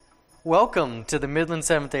Welcome to the Midland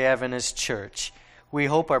Seventh-day Adventist Church. We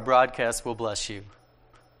hope our broadcast will bless you.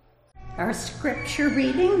 Our scripture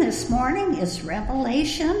reading this morning is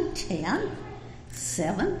Revelation 10,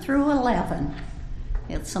 7 through 11.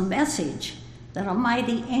 It's a message that a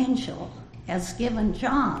mighty angel has given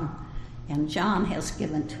John, and John has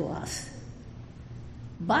given to us.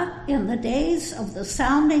 But in the days of the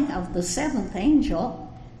sounding of the seventh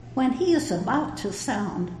angel, when he is about to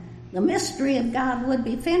sound, the mystery of God would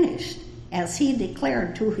be finished, as he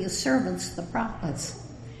declared to his servants the prophets.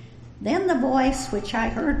 Then the voice which I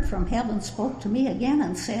heard from heaven spoke to me again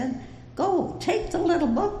and said, "Go, take the little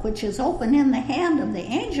book which is open in the hand of the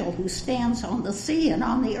angel who stands on the sea and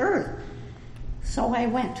on the earth." So I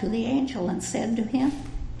went to the angel and said to him,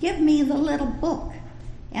 "Give me the little book."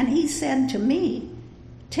 And he said to me,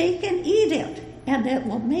 "Take and eat it, and it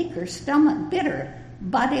will make your stomach bitter,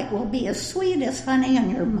 but it will be as sweet as honey in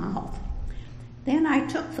your mouth." Then I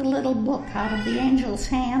took the little book out of the angel's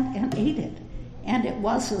hand and ate it, and it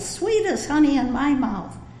was as sweet as honey in my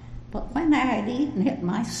mouth. But when I had eaten it,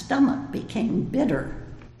 my stomach became bitter.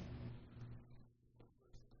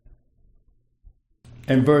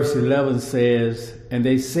 And verse 11 says, "And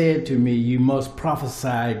they said to me, you must prophesy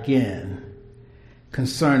again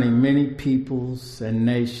concerning many peoples and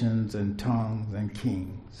nations and tongues and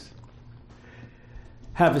kings."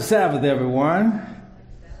 Happy Sabbath, everyone.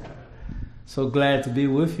 So glad to be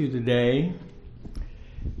with you today.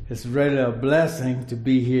 It's really a blessing to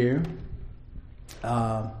be here.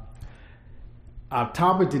 Our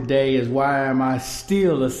topic today is, why am I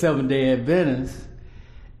still a Seventh-day Adventist?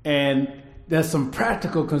 And there's some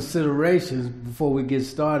practical considerations before we get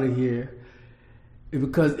started here.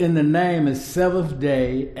 Because in the name is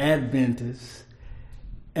Seventh-day Adventist.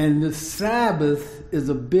 And the Sabbath is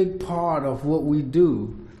a big part of what we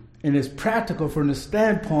do. And it's practical from the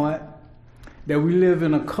standpoint that we live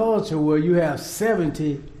in a culture where you have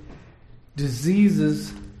 70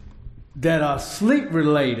 diseases that are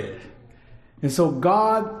sleep-related. And so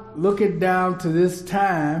God, looking down to this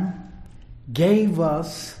time, gave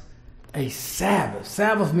us a Sabbath.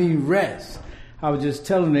 Sabbath means rest. I was just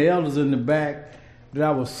telling the elders in the back that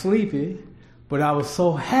I was sleepy, but I was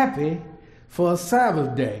so happy for a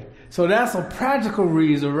Sabbath day. So that's a practical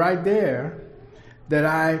reason right there that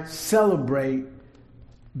I celebrate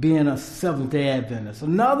being a Seventh-day Adventist.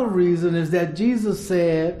 Another reason is that Jesus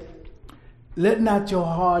said, "Let not your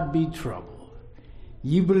heart be troubled.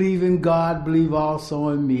 You believe in God, believe also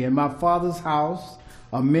in me. In my Father's house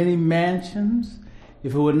are many mansions.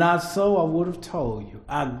 If it were not so, I would have told you.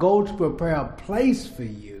 I go to prepare a place for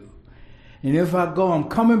you. And if I go, I'm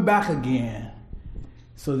coming back again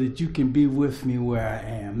so that you can be with me where I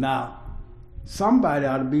am." Now, somebody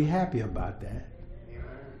ought to be happy about that.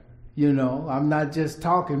 You know, I'm not just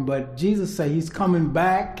talking, but Jesus said he's coming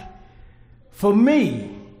back for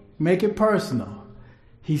me. Make it personal.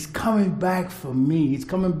 He's coming back for me. He's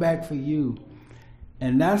coming back for you.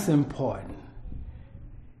 And that's important.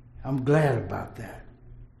 I'm glad about that.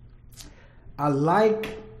 I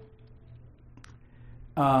like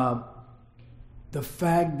the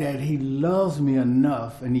fact that he loves me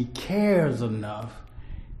enough and he cares enough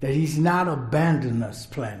that he's not abandoned us,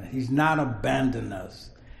 planet. He's not abandoned us,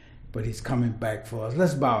 but he's coming back for us.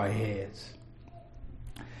 Let's bow our heads.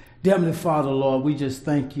 Dear Heavenly Father, Lord, we just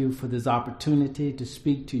thank you for this opportunity to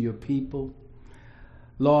speak to your people.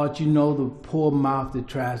 Lord, you know the poor mouth that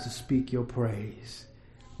tries to speak your praise.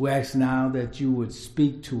 We ask now that you would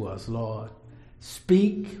speak to us, Lord.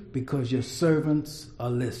 Speak, because your servants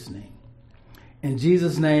are listening. In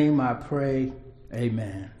Jesus' name I pray,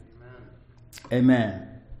 amen. Amen.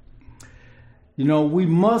 You know, we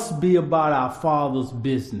must be about our Father's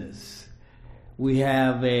business. We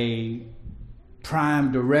have a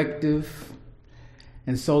prime directive.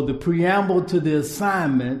 And so the preamble to the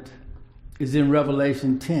assignment is in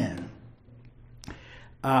Revelation 10.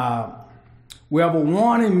 We have a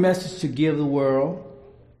warning message to give the world,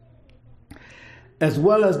 as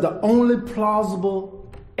well as the only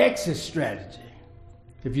plausible exit strategy.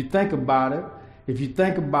 If you think about it, if you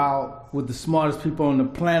think about what the smartest people on the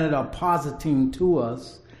planet are positing to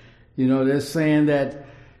us, you know, they're saying that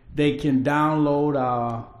they can download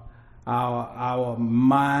our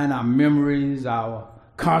mind, our memories, our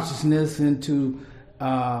consciousness into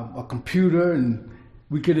a computer, and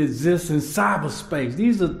we could exist in cyberspace.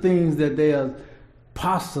 These are things that they are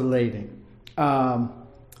postulating.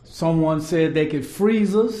 Someone said they could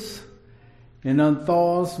freeze us and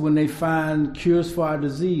unthaw us when they find cures for our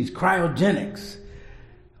disease. Cryogenics.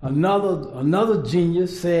 Another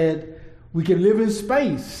genius said we can live in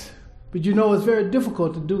space, but you know it's very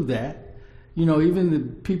difficult to do that. Even the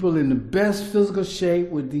people in the best physical shape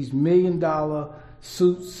with these $1 million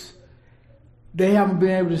suits, they haven't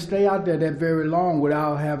been able to stay out there that very long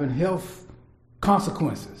without having health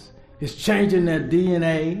consequences. It's changing their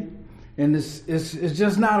DNA, and it's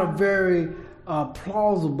just not a very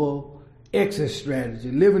plausible exit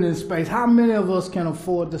strategy. Living in space, how many of us can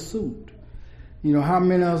afford the suit? How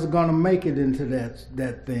many of us are going to make it into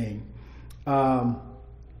that thing?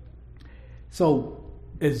 So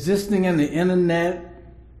existing in the internet,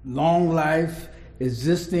 long life,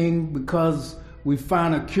 existing because we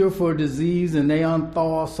find a cure for a disease and they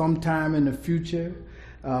unthaw sometime in the future,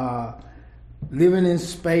 living in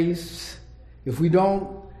space. If we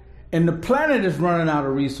don't, and the planet is running out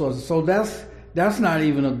of resources, so that's not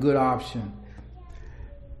even a good option.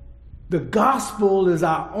 The gospel is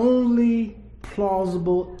our only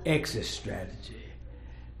plausible exit strategy.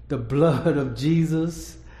 The blood of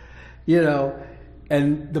Jesus,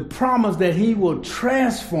 and the promise that he will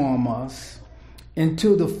transform us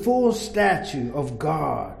into the full stature of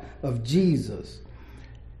God, of Jesus.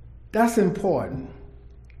 That's important.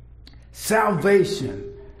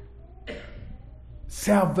 Salvation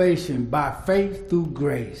by faith through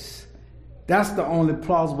grace. That's the only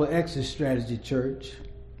plausible exit strategy, church.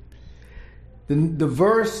 The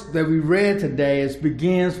verse that we read today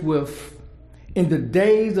begins with, in the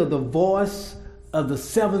days of the voice of the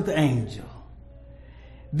seventh angel.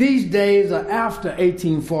 These days are after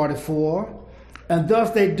 1844, and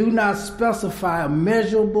thus they do not specify a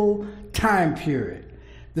measurable time period.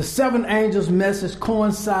 The seventh angel's message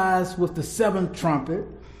coincides with the seventh trumpet.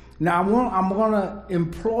 Now I'm going to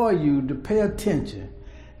implore you to pay attention.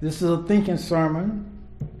 This is a thinking sermon,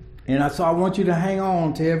 and so I want you to hang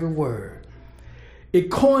on to every word. It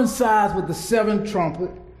coincides with the seventh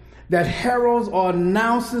trumpet that heralds or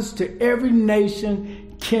announces to every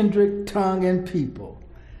nation, kindred, tongue, and people.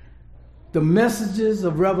 The messages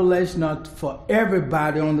of Revelation are for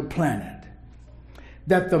everybody on the planet.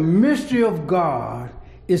 That the mystery of God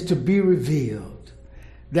is to be revealed.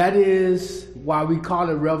 That is why we call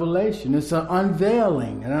it Revelation. It's an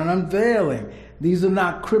unveiling, These are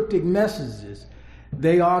not cryptic messages.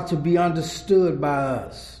 They are to be understood by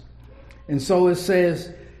us. And so it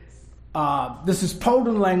says, this is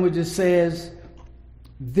potent language. It says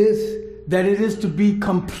that it is to be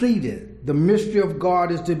completed. The mystery of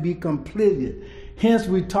God is to be completed. Hence,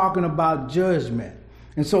 we're talking about judgment.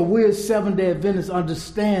 And so we as Seventh-day Adventists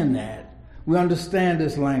understand that. We understand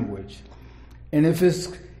this language. And if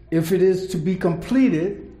it is to be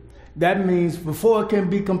completed, that means before it can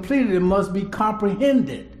be completed, it must be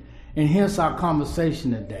comprehended. And hence our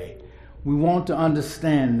conversation today. We want to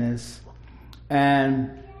understand this.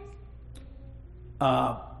 And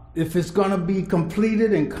if it's going to be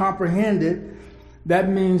completed and comprehended, that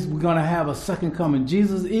means we're going to have a second coming.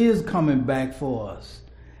 Jesus is coming back for us.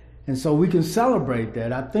 And so we can celebrate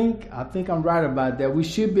that. I think I'm right about that. We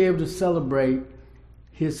should be able to celebrate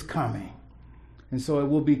his coming. And so it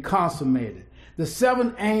will be consummated. The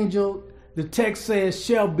seventh angel, the text says,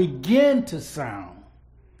 shall begin to sound.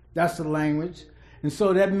 That's the language. And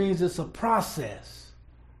so that means it's a process.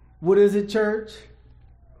 What is it, church?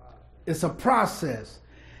 It's a process.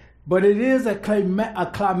 But it is a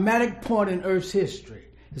climatic point in Earth's history.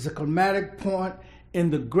 It's a climatic point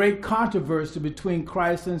in the great controversy between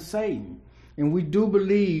Christ and Satan. And we do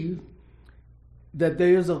believe that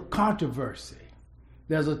there is a controversy.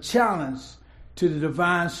 There's a challenge to the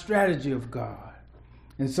divine strategy of God.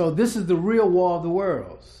 And so this is the real war of the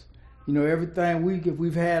worlds. Everything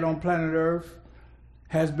we've had on planet Earth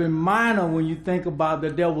has been minor when you think about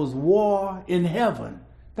that there was war in heaven.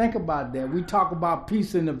 Think about that. We talk about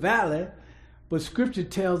peace in the valley, but Scripture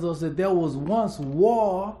tells us that there was once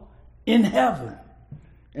war in heaven,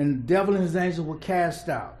 and the devil and his angels were cast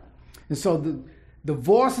out. And so the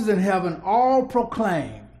voices in heaven all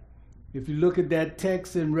proclaim. If you look at that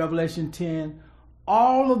text in Revelation 10,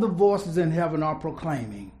 all of the voices in heaven are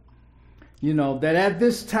proclaiming, that at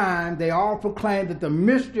this time they all proclaim that the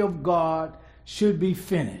mystery of God should be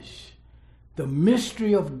finished. The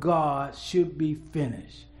mystery of God should be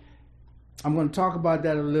finished. I'm going to talk about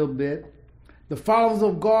that a little bit. The followers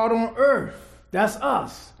of God on earth, that's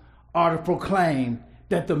us, are to proclaim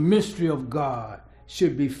that the mystery of God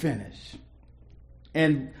should be finished.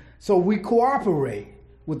 And so we cooperate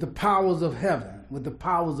with the powers of heaven, with the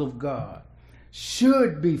powers of God,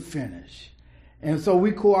 should be finished. And so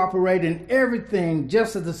we cooperate in everything,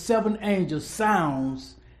 just as the seventh angel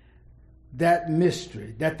sounds that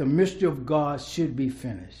mystery, that the mystery of God should be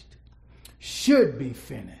finished. Should be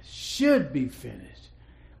finished. Should be finished.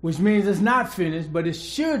 Which means it's not finished, but it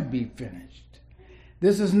should be finished.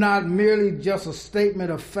 This is not merely just a statement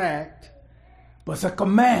of fact. but it's a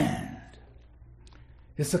command.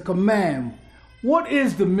 It's a command. What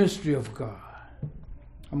is the mystery of God?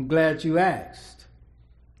 I'm glad you asked.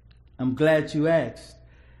 I'm glad you asked.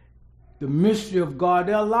 The mystery of God,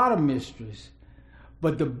 there are a lot of mysteries,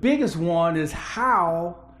 but the biggest one is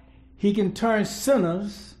how he can turn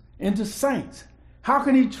sinners into saints. How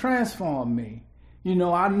can he transform me? You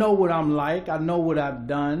know, I know what I'm like. I know what I've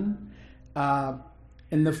done.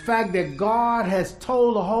 And the fact that God has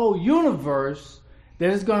told the whole universe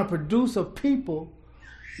that it's going to produce a people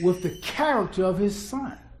with the character of his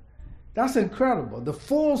son. That's incredible. The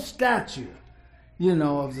full stature, you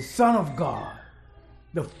know, of the Son of God.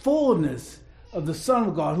 The fullness of the Son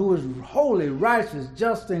of God, who is holy, righteous,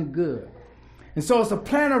 just, and good. And so it's a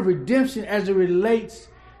plan of redemption as it relates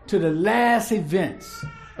to the last events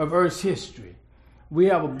of Earth's history. We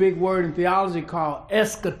have a big word in theology called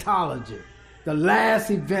eschatology, the last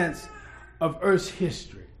events of Earth's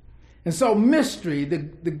history. And so mystery,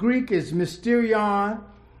 the Greek is mysterion.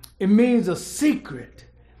 It means a secret.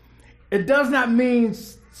 It does not mean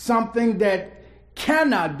something that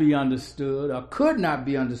cannot be understood or could not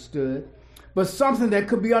be understood, but something that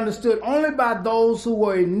could be understood only by those who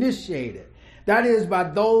were initiated. That is, by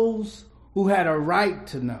those who had a right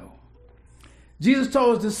to know. Jesus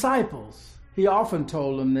told his disciples, he often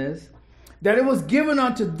told them this, that it was given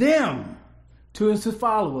unto them, to his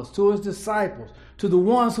followers, to his disciples, to the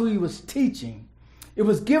ones who he was teaching. It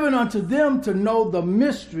was given unto them to know the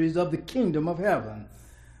mysteries of the kingdom of heaven,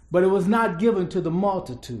 but it was not given to the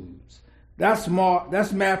multitudes. That's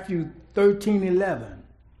Matthew 13:11.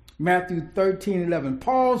 Matthew 13:11.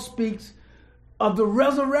 Paul speaks of the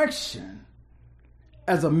resurrection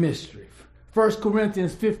as a mystery. 1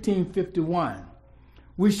 Corinthians 15:51.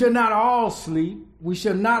 We shall not all sleep. We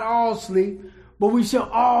shall not all sleep, but we shall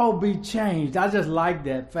all be changed. I just like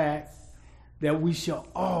that fact that we shall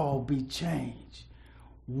all be changed.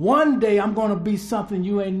 One day I'm going to be something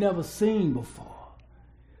you ain't never seen before.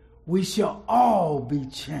 We shall all be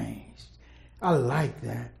changed. I like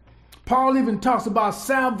that. Paul even talks about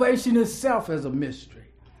salvation itself as a mystery.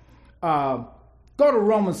 Go to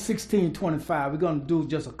Romans 16:25. We're going to do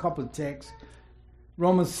just a couple of texts.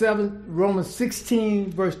 Romans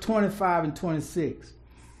 16, verse 25 and 26.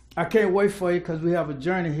 I can't wait for you because we have a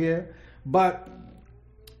journey here. But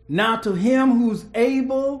now to him who's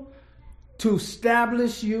able to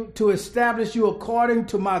establish you according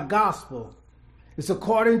to my gospel. It's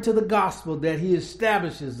according to the gospel that he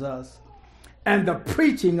establishes us, and the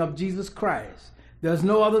preaching of Jesus Christ. There's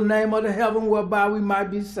no other name under heaven whereby we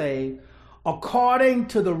might be saved, according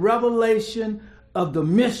to the revelation of the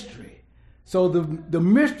mystery. So the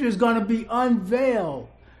mystery is going to be unveiled,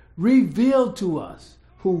 revealed to us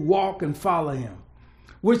who walk and follow him,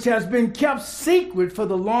 which has been kept secret for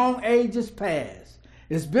the long ages past.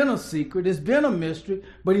 It's been a secret, it's been a mystery,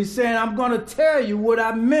 but he's saying, I'm going to tell you what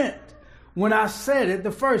I meant when I said it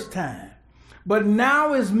the first time. But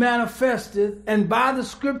now is manifested, and by the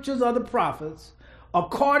scriptures of the prophets,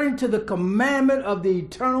 according to the commandment of the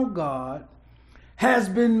eternal God, has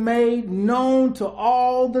been made known to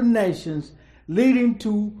all the nations, leading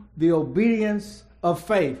to the obedience of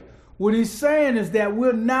faith. What he's saying is that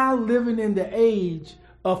we're now living in the age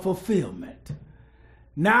of fulfillment.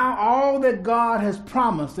 Now all that God has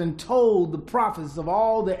promised and told the prophets of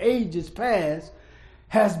all the ages past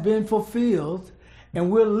has been fulfilled.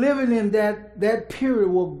 And we're living in that period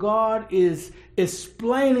where God is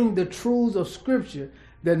explaining the truths of Scripture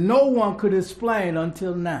that no one could explain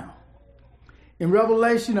until now. In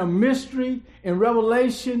Revelation, a mystery. In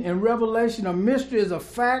Revelation, a mystery is a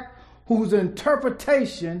fact whose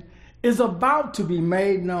interpretation is about to be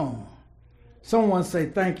made known. Someone say,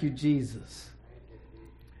 thank you, Jesus.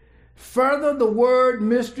 Further, the word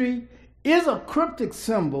mystery is a cryptic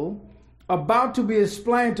symbol about to be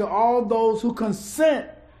explained to all those who consent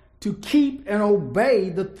to keep and obey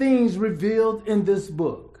the things revealed in this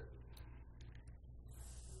book.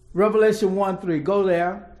 Revelation 1:3. Go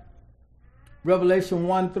there. Revelation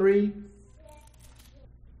 1:3.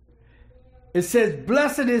 It says,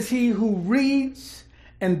 blessed is he who reads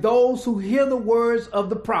and those who hear the words of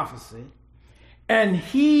the prophecy and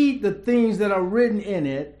heed the things that are written in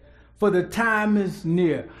it, for the time is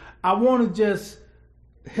near. I want to just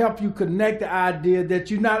help you connect the idea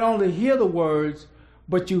that you not only hear the words,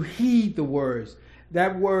 but you heed the words.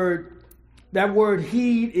 That word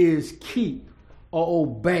heed is keep or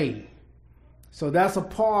obey. So that's a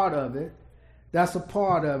part of it. That's a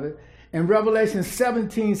part of it. In Revelation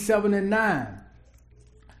 17:7 and 9,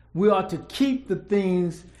 we are to keep the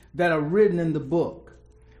things that are written in the book.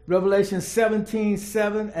 Revelation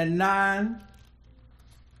 17:7 and 9.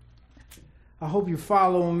 I hope you're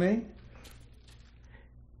following me.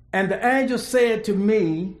 And the angel said to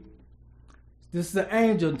me, this is the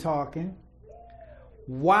angel talking,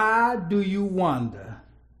 why do you wonder?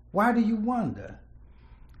 Why do you wonder?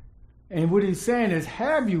 And what he's saying is,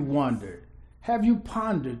 have you wondered? Have you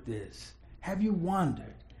pondered this? Have you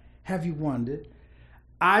wondered? Have you wondered?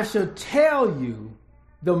 I shall tell you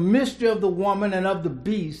the mystery of the woman and of the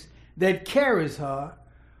beast that carries her,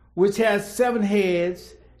 which has 7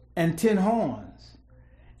 heads and 10 horns.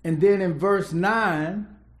 And then in verse 9,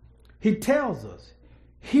 he tells us,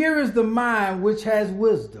 here is the mind which has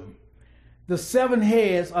wisdom. The 7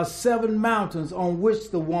 heads are 7 mountains on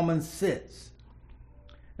which the woman sits.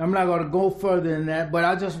 I'm not going to go further than that, but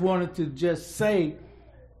I just wanted to just say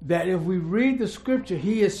that if we read the scripture,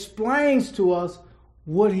 he explains to us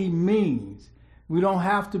what he means. We don't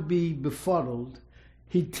have to be befuddled.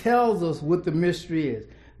 He tells us what the mystery is.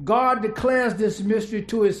 God declares this mystery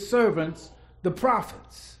to his servants, the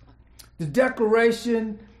prophets. The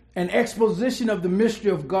declaration and exposition of the mystery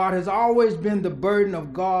of God has always been the burden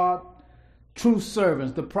of God's true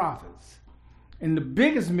servants, the prophets. And the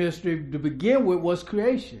biggest mystery to begin with was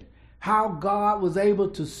creation. How God was able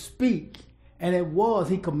to speak, and it was.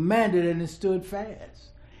 He commanded and it stood fast.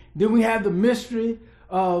 Then we have the mystery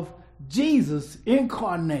of Jesus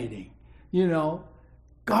incarnating,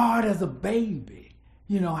 God as a baby.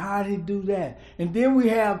 How did he do that? And then we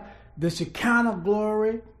have the Shekinah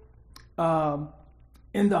glory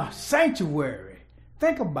in the sanctuary.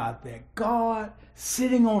 Think about that. God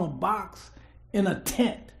sitting on a box in a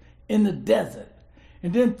tent in the desert.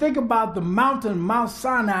 And then think about the mountain, Mount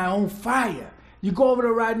Sinai, on fire. You go over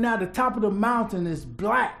there right now, the top of the mountain is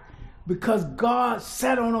black because God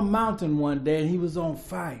sat on a mountain one day and he was on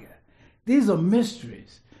fire. These are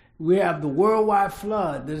mysteries. We have the worldwide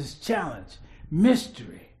flood that is challenged.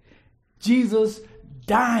 Mystery. Jesus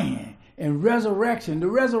dying and resurrection. The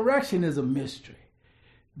resurrection is a mystery.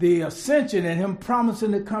 The ascension and him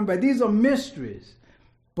promising to come back. These are mysteries.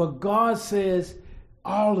 But God says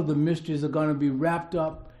all of the mysteries are going to be wrapped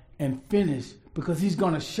up and finished because he's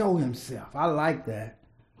going to show himself. I like that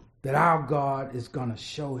our God is going to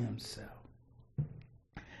show himself.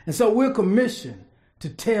 And so we're commissioned to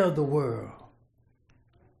tell the world.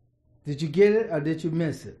 Did you get it or did you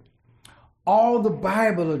miss it? All the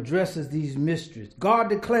Bible addresses these mysteries. God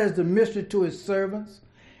declares the mystery to his servants,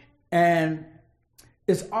 and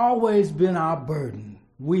it's always been our burden,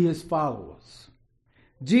 we his followers.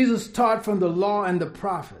 Jesus taught from the law and the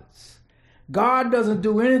prophets. God doesn't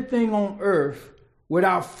do anything on earth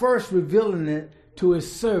without first revealing it to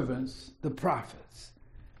his servants, the prophets.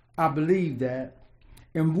 I believe that.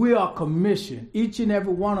 And we are commissioned, each and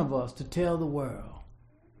every one of us, to tell the world.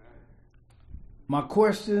 My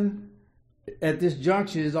question at this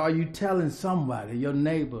juncture is, are you telling somebody, your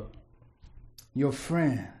neighbor, your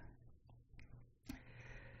friend?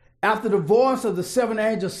 After the voice of the 7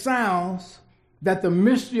 angels sounds that the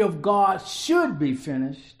mystery of God should be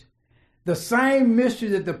finished, the same mystery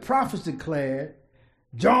that the prophets declared,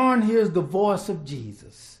 John hears the voice of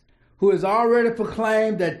Jesus, who has already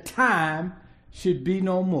proclaimed that time should be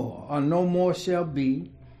no more, or no more shall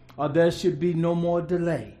be, or there should be no more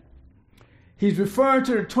delay. He's referring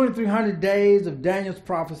to the 2300 days of Daniel's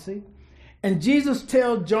prophecy, and Jesus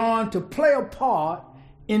tells John to play a part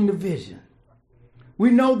in the vision. We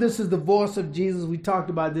know this is the voice of Jesus. We talked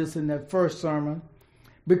about this in that first sermon,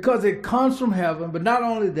 because it comes from heaven. But not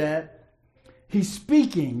only that, he's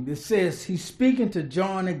speaking. It says he's speaking to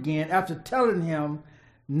John again after telling him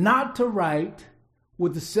not to write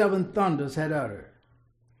what the 7 thunders had uttered.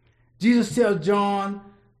 Jesus tells John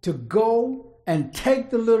to go and take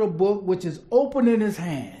the little book which is open in his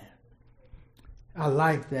hand. I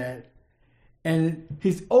like that. And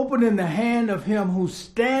he's opening the hand of him who's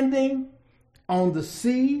standing on the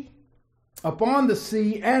sea, upon the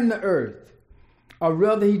sea and the earth. Or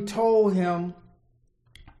rather, he told him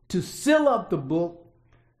to seal up the book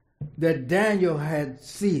that Daniel had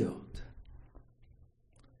sealed.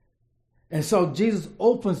 And so Jesus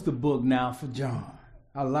opens the book now for John.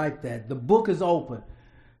 I like that. The book is open.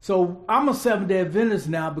 So I'm a Seventh-day Adventist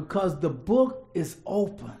now because the book is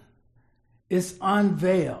open. It's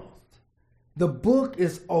unveiled. The book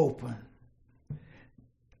is open.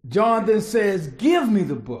 John then says, give me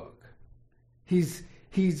the book. He's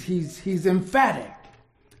emphatic.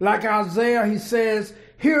 Like Isaiah, he says,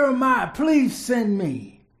 here am I, please send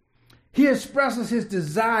me. He expresses his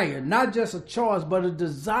desire, not just a choice, but a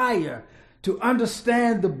desire to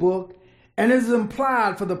understand the book, and is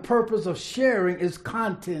implied for the purpose of sharing its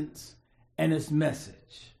contents and its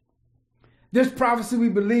message. This prophecy, we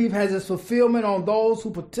believe, has its fulfillment on those who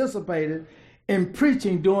participated in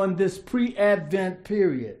preaching during this pre-Advent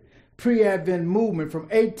period. pre-Advent movement from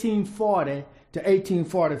 1840 to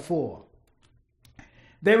 1844.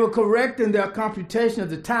 They were correct in their computation of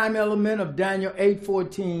the time element of Daniel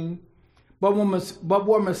 8:14, but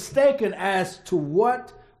were mistaken as to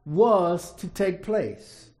what was to take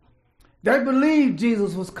place. They believed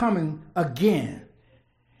Jesus was coming again,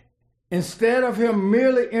 instead of him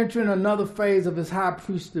merely entering another phase of his high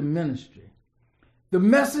priestly ministry. The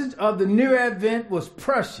message of the near Advent was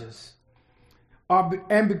precious,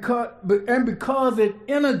 and because it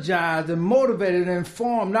energized and motivated and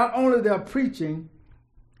informed not only their preaching,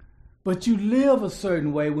 but you live a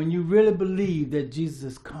certain way when you really believe that Jesus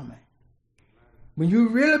is coming. When you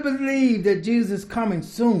really believe that Jesus is coming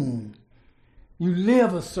soon, you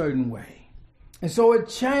live a certain way. And so it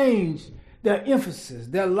changed their emphasis,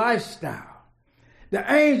 their lifestyle.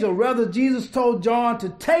 The angel, rather, Jesus told John to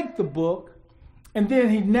take the book, and then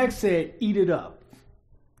he next said, eat it up.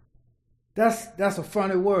 That's a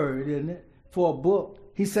funny word, isn't it, for a book?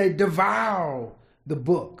 He said, devour the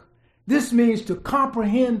book. This means to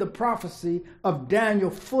comprehend the prophecy of Daniel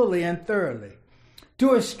fully and thoroughly,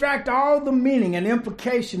 to extract all the meaning and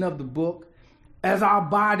implication of the book as our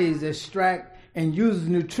bodies extract and use the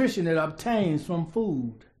nutrition it obtains from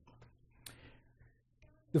food.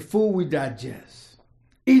 The food we digest.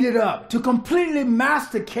 Eat it up, to completely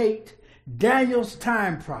masticate Daniel's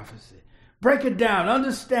time prophecy. Break it down,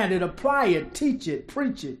 understand it, apply it, teach it,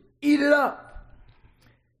 preach it, eat it up.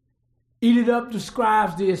 Eat it up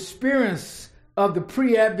describes the experience of the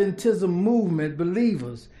pre-Adventism movement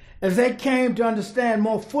believers as they came to understand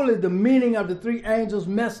more fully the meaning of the three angels'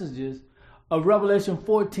 messages of Revelation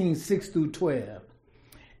 14, 6 through 12,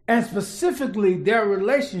 and specifically their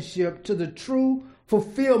relationship to the true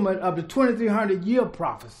fulfillment of the 2300-year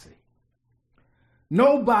prophecy.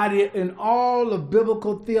 Nobody in all of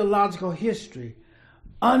biblical theological history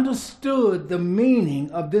understood the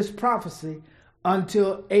meaning of this prophecy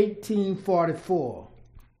until 1844.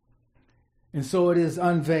 And so it is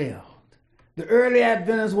unveiled. The early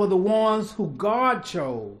Adventists were the ones who God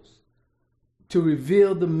chose to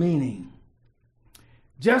reveal the meaning.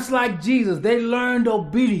 Just like Jesus, they learned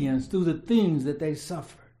obedience through the things that they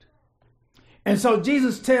suffered. And so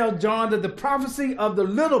Jesus tells John that the prophecy of the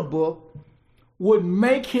little book would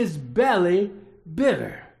make his belly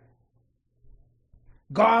bitter.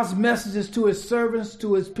 God's messages to his servants,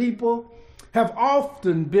 to his people, have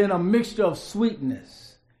often been a mixture of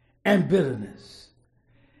sweetness and bitterness.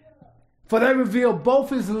 For they reveal both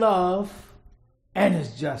his love and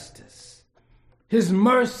his justice, his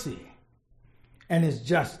mercy and his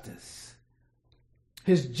justice,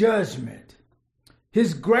 his judgment,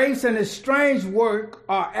 his grace and his strange work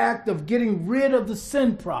are act of getting rid of the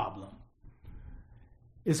sin problem.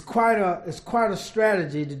 It's quite a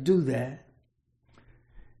strategy to do that.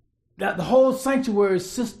 That the whole sanctuary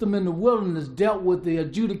system in the wilderness dealt with the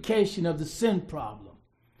adjudication of the sin problem.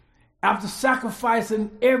 After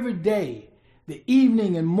sacrificing every day, the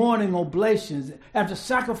evening and morning oblations, after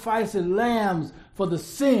sacrificing lambs for the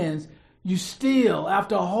sins, you still,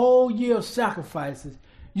 after a whole year of sacrifices,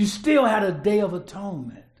 you still had a day of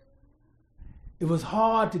atonement. It was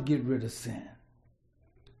hard to get rid of sin.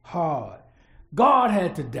 Hard. God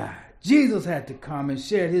had to die. Jesus had to come and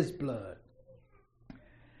shed his blood.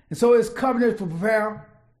 And so his covenant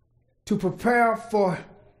to prepare for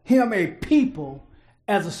him a people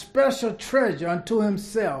as a special treasure unto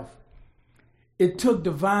himself. It took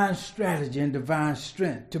divine strategy and divine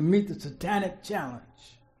strength to meet the satanic challenge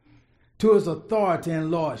to his authority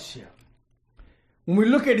and lordship. When we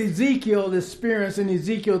look at Ezekiel's experience in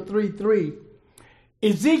Ezekiel 3:3,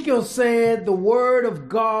 Ezekiel said the word of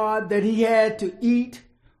God that he had to eat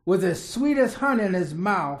was as sweet as honey in his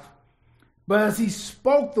mouth, but as he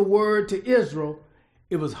spoke the word to Israel,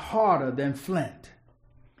 it was harder than flint.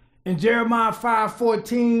 In Jeremiah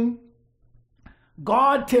 5:14,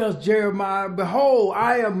 God tells Jeremiah, behold,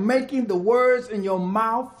 I am making the words in your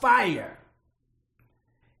mouth fire,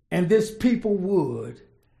 and this people wood,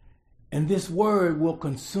 and this word will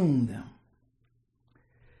consume them.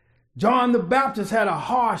 John the Baptist had a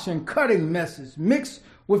harsh and cutting message mixed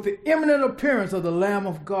with the imminent appearance of the Lamb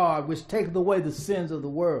of God, which taketh away the sins of the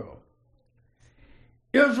world.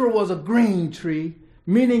 Israel was a green tree,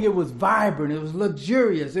 meaning it was vibrant, it was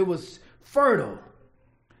luxurious, it was fertile.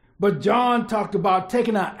 But John talked about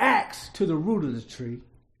taking an axe to the root of the tree.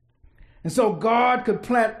 And so God could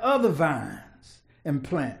plant other vines and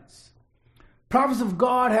plants. Prophets of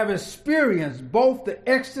God have experienced both the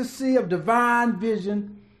ecstasy of divine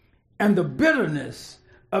vision and the bitterness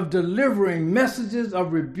of delivering messages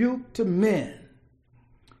of rebuke to men.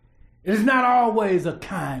 It is not always a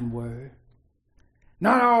kind word,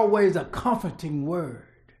 not always a comforting word.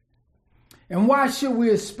 And why should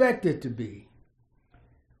we expect it to be?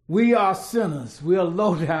 We are sinners. We are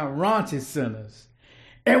low-down, raunchy sinners.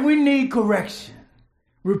 And we need correction,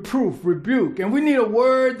 reproof, rebuke. And we need a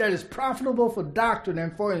word that is profitable for doctrine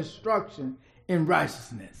and for instruction in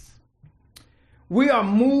righteousness. We are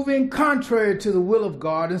moving contrary to the will of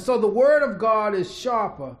God. And so the word of God is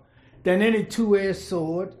sharper than any two-edged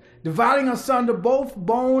sword, dividing asunder both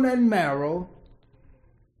bone and marrow.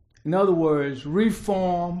 In other words,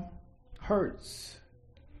 reform hurts.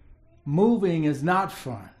 Moving is not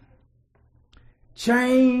fun.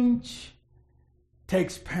 Change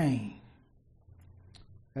takes pain,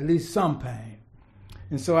 at least some pain.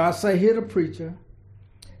 And so I say, hear the preacher.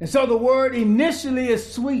 And so the word initially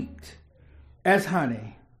is sweet as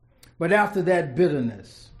honey, but after that,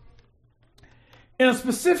 bitterness. In a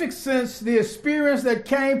specific sense, the experience that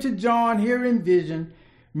came to John here in vision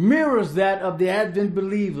mirrors that of the Advent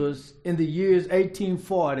believers in the years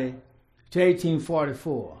 1840 to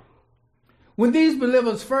 1844. When these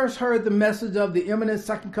believers first heard the message of the imminent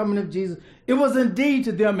second coming of Jesus, it was indeed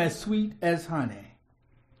to them as sweet as honey.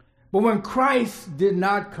 But when Christ did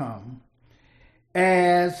not come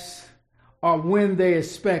as or when they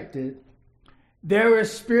expected, their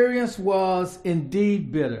experience was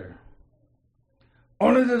indeed bitter.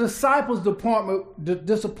 Only the disciples'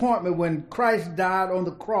 disappointment when Christ died on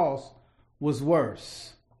the cross was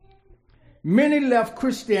worse. Many left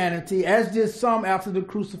Christianity, as did some after the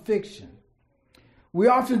crucifixion. We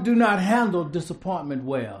often do not handle disappointment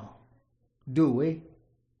well, do we?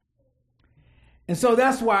 And so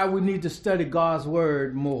that's why we need to study God's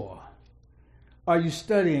word more. Are you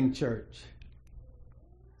studying, church?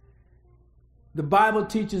 The Bible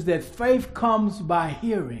teaches that faith comes by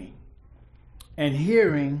hearing, and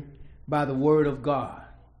hearing by the word of God.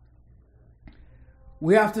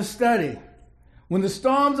 We have to study. When the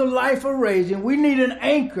storms of life are raging, we need an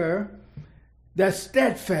anchor that's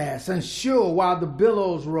steadfast and sure while the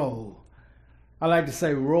billows roll. I like to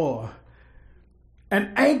say roar.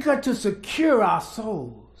 An anchor to secure our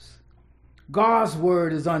souls. God's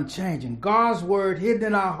word is unchanging. God's word hidden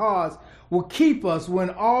in our hearts will keep us when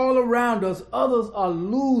all around us others are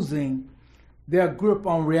losing their grip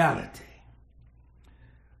on reality.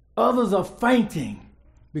 Others are fainting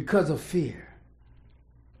because of fear.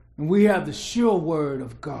 And we have the sure word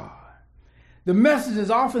of God. The message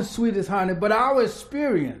is often sweet as honey, but our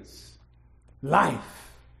experience,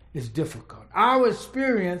 life, is difficult. Our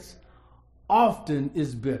experience often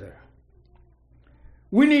is bitter.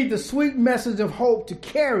 We need the sweet message of hope to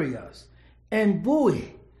carry us and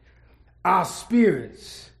buoy our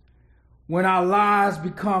spirits when our lives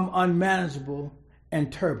become unmanageable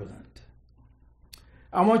and turbulent.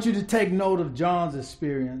 I want you to take note of John's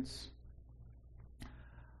experience.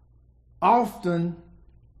 Often,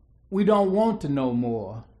 we don't want to know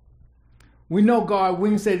more. We know God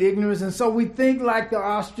winks at ignorance, and so we think like the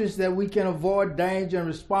ostrich that we can avoid danger and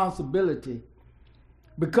responsibility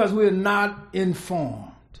because we are not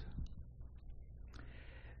informed.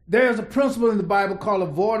 There is a principle in the Bible called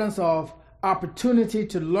avoidance of opportunity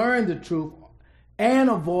to learn the truth and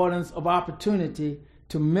avoidance of opportunity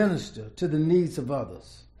to minister to the needs of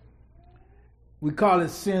others. We call it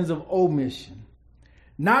sins of omission.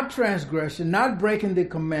 Not transgression, not breaking the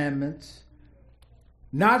commandments,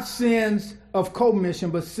 not sins of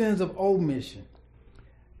commission, but sins of omission.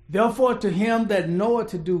 Therefore, to him that knoweth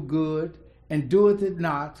to do good and doeth it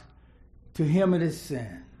not, to him it is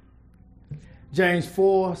sin. James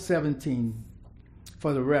 4:17,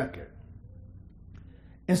 for the record.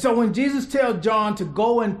 And so when Jesus tells John to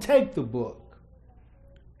go and take the book,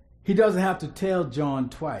 he doesn't have to tell John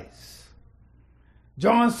twice.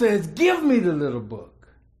 John says, give me the little book.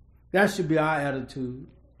 That should be our attitude.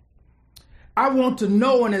 I want to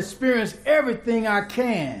know and experience everything I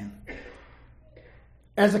can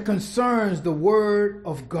as it concerns the Word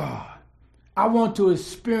of God. I want to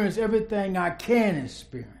experience everything I can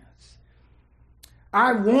experience.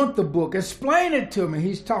 I want the book. Explain it to me.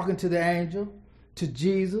 He's talking to the angel, to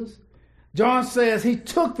Jesus. John says he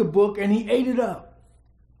took the book and he ate it up.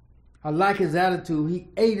 I like his attitude. He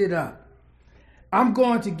ate it up. I'm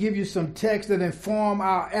going to give you some texts that inform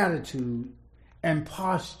our attitude and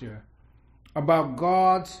posture about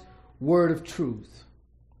God's word of truth.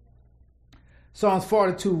 Psalms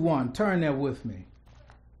 42:1. Turn there with me.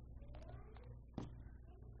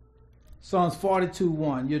 Psalms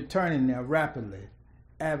 42:1. You're turning there rapidly,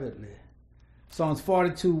 avidly. Psalms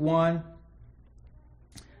 42:1.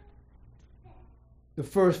 The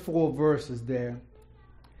first 4 verses there.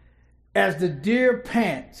 As the deer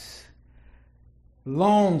pants,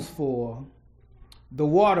 longs for the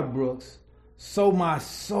water brooks, so my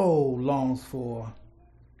soul longs for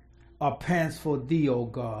pants for thee, O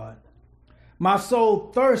God. My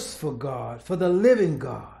soul thirsts for God, for the living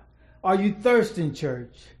God. Are you thirsting,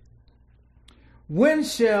 church? When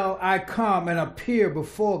shall I come and appear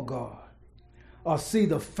before God or see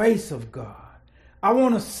the face of God? I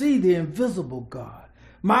want to see the invisible God.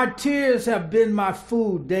 My tears have been my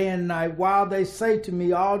food day and night, while they say to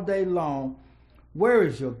me all day long, where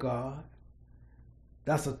is your God?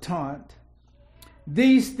 That's a taunt.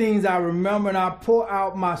 These things I remember, and I pour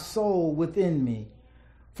out my soul within me.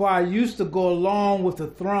 For I used to go along with the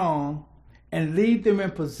throng and lead them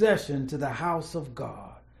in possession to the house of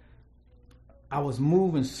God. I was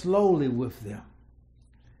moving slowly with them.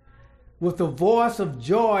 With the voice of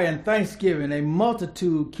joy and thanksgiving, a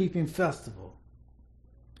multitude keeping festival.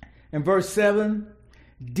 In verse 7,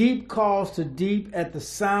 deep calls to deep at the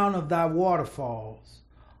sound of thy waterfalls.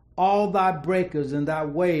 All thy breakers and thy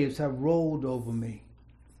waves have rolled over me.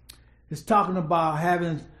 It's talking about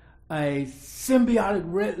having a symbiotic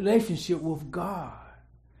relationship with God.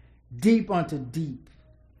 Deep unto deep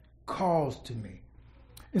calls to me.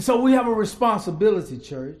 And so we have a responsibility,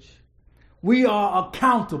 church. We are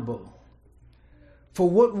accountable for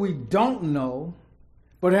what we don't know,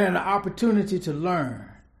 but had an opportunity to learn.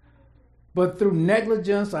 But through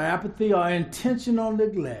negligence or apathy or intentional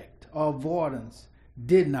neglect or avoidance,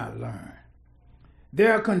 did not learn.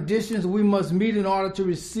 There are conditions we must meet in order to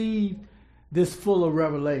receive this fuller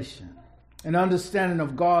revelation, an understanding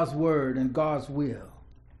of God's word and God's will.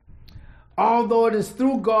 Although it is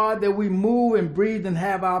through God that we move and breathe and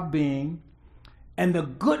have our being, and the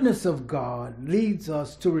goodness of God leads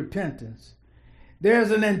us to repentance,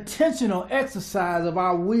 there's an intentional exercise of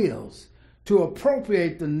our wills to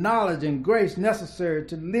appropriate the knowledge and grace necessary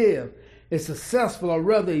to live a successful or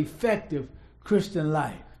rather effective Christian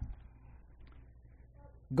life.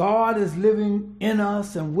 God is living in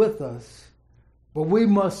us and with us, but we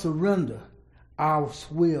must surrender our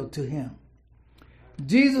will to him.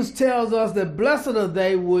 Jesus tells us that blessed are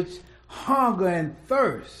they which hunger and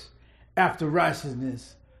thirst after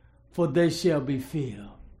righteousness, for they shall be filled.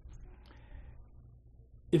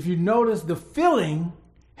 If you notice, the filling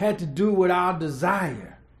had to do with our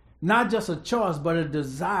desire, not just a choice, but a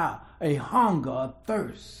desire, a hunger, a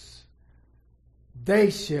thirst.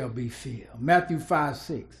 They shall be filled. Matthew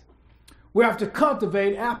 5:6. We have to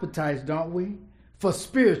cultivate appetites, don't we? For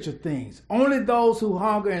spiritual things. Only those who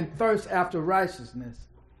hunger and thirst after righteousness.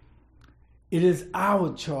 It is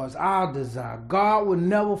our choice, our desire. God will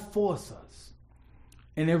never force us.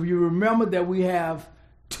 And if you remember that we have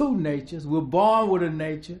two natures, we're born with a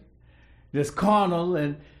nature that's carnal,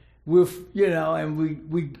 and we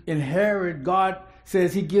inherit. God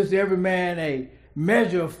says he gives every man a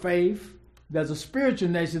measure of faith. There's a spiritual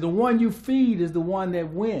nature. The one you feed is the one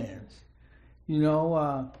that wins.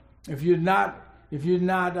 If you're not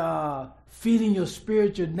feeding your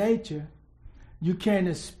spiritual nature, you can't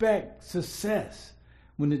expect success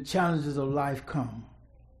when the challenges of life come.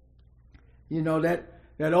 That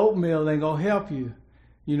oatmeal ain't gonna help you.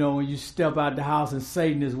 When you step out the house and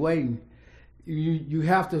Satan is waiting, you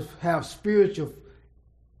have to have spiritual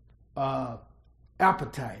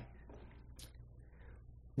appetite.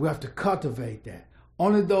 We have to cultivate that.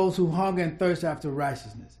 Only those who hunger and thirst after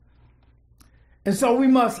righteousness. And so we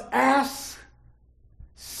must ask,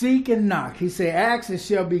 seek, and knock. He said, ask and it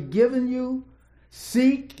shall be given you.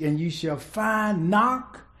 Seek and you shall find.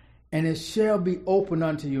 Knock and it shall be opened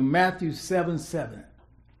unto you. Matthew 7:7.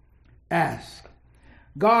 Ask.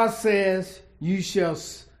 God says you shall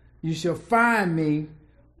find me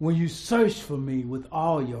when you search for me with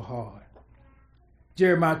all your heart.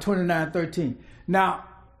 Jeremiah 29:13. Now,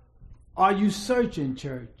 are you searching,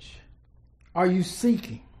 church? Are you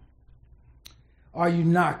seeking? Are you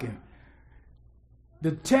knocking?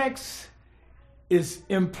 The text is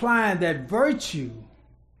implying that virtue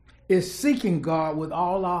is seeking God with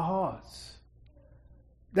all our hearts.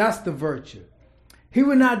 That's the virtue. He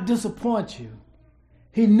will not disappoint you.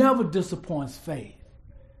 He never disappoints faith.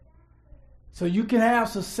 So you can have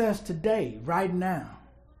success today, right now.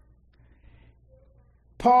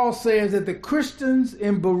 Paul says that the Christians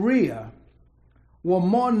in Berea were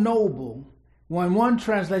more noble, when one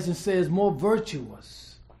translation says more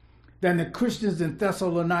virtuous, than the Christians in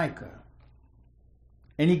Thessalonica.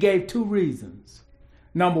 And he gave two reasons.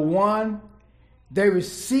 Number one, they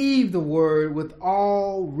received the word with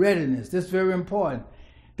all readiness. This is very important.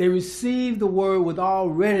 They received the word with all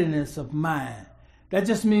readiness of mind. That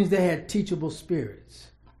just means they had teachable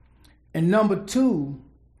spirits. And number two,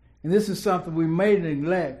 and this is something we may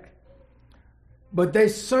neglect, but they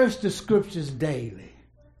searched the scriptures daily,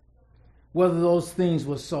 whether those things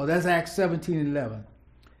were so. That's Acts 17:11.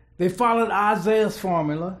 They followed Isaiah's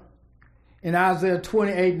formula. in Isaiah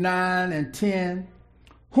 28:9 and 10,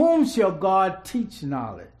 whom shall God teach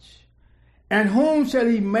knowledge? And whom shall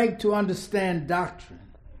he make to understand doctrine?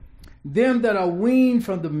 Them that are weaned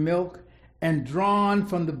from the milk and drawn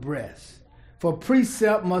from the breast. For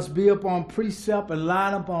precept must be upon precept, and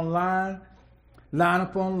line upon line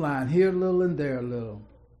upon line, here a little and there a little.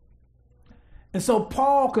 And so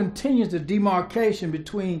Paul continues the demarcation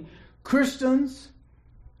between Christians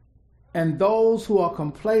and those who are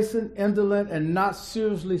complacent, indolent, and not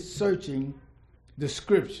seriously searching the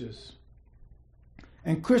scriptures.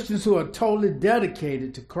 And Christians who are totally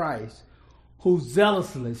dedicated to Christ, who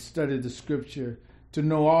zealously study the scripture to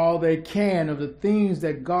know all they can of the things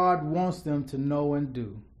that God wants them to know and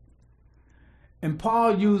do. And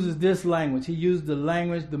Paul uses this language. He used the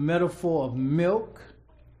language, the metaphor of milk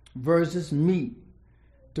versus meat,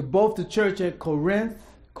 to both the church at Corinth,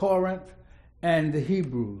 and the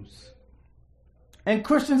Hebrews. And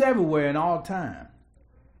Christians everywhere in all time,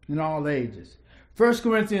 in all ages. 1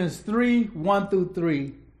 Corinthians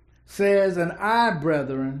 3:1-3 says, And I,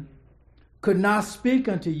 brethren, could not speak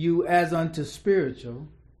unto you as unto spiritual,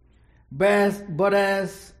 but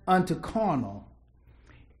as unto carnal,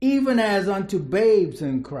 even as unto babes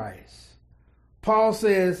in Christ. Paul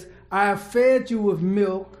says, I have fed you with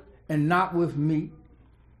milk and not with meat.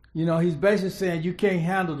 You know, he's basically saying you can't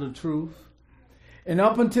handle the truth. And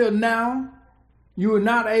up until now, you were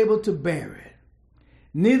not able to bear it.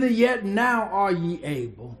 Neither yet now are ye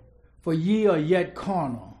able, for ye are yet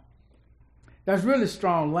carnal. That's really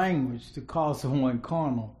strong language to call someone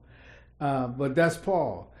carnal, but that's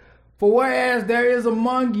Paul. For whereas there is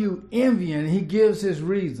among you envying, he gives his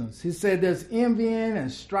reasons. He said there's envying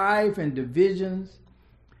and strife and divisions.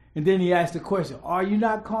 And then he asked the question, are you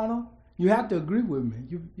not carnal? You have to agree with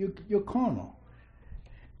me. You're carnal.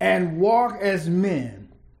 And walk as men.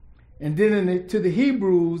 And then to the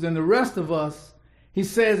Hebrews and the rest of us, he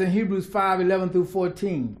says in Hebrews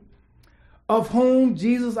 5:11-14, of whom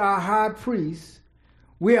Jesus our high priest,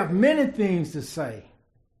 we have many things to say.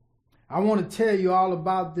 I want to tell you all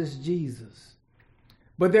about this Jesus,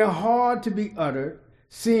 but they're hard to be uttered,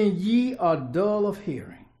 seeing ye are dull of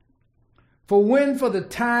hearing. For when for the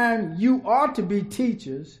time you ought to be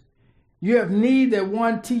teachers, you have need that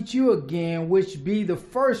one teach you again, which be the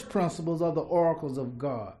first principles of the oracles of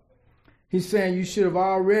God. He's saying you should have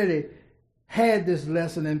already had this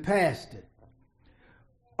lesson and passed it.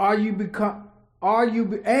 Are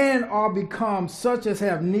become such as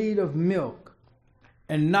have need of milk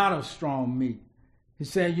and not of strong meat?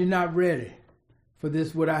 He's saying you're not ready for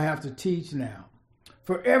this, what I have to teach now.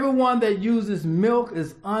 For everyone that uses milk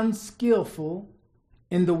is unskillful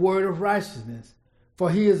in the word of righteousness, for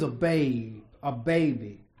he is a baby.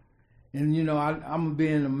 And, you know, I'm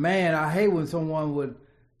being a man, I hate when someone would,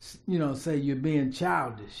 say you're being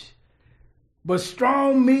childish. But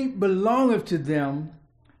strong meat belongeth to them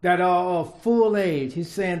that are of full age. He's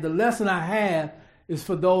saying the lesson I have is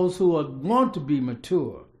for those who want to be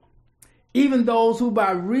mature. Even those who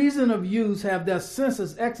by reason of use have their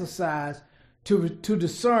senses exercised to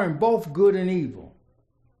discern both good and evil.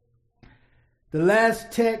 The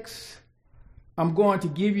last text I'm going to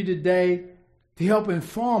give you today to help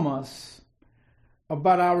inform us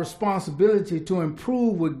about our responsibility to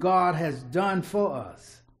improve what God has done for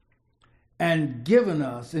us and given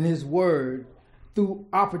us in his word through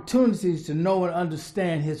opportunities to know and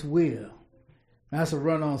understand his will. That's a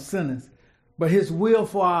run-on sentence. But his will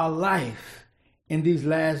for our life in these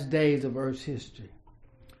last days of Earth's history.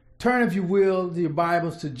 Turn, if you will, to your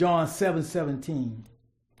Bibles to John 7:17.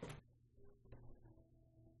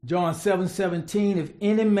 John 7:17, if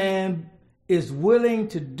any man is willing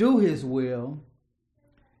to do his will,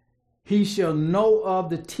 he shall know of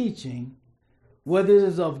the teaching, whether it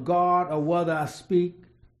is of God or whether I speak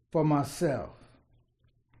for myself.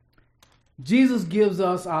 Jesus gives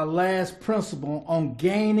us our last principle on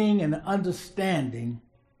gaining and understanding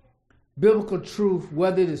biblical truth,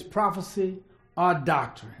 whether it is prophecy or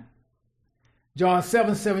doctrine. John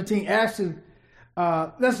 7:17, actually,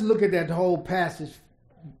 let's look at that whole passage.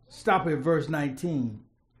 Stop at verse 19.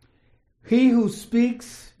 He who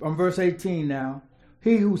speaks, from verse 18 now,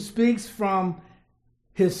 he who speaks from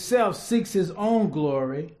himself seeks his own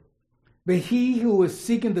glory, but he who is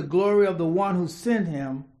seeking the glory of the one who sent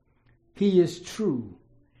him, he is true,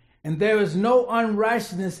 and there is no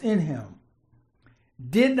unrighteousness in him.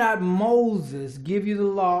 Did not Moses give you the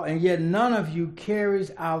law, and yet none of you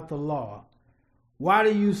carries out the law? Why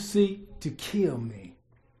do you seek to kill me?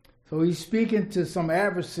 So he's speaking to some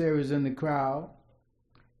adversaries in the crowd,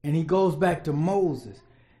 and he goes back to Moses.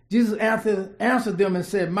 Jesus answered them and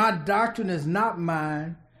said, my doctrine is not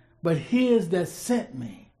mine, but his that sent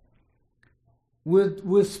me.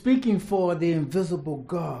 We're speaking for the invisible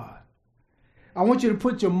God. I want you to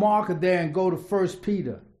put your marker there and go to 2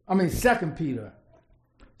 Peter. I'm just going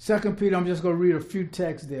to read a few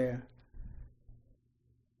texts there.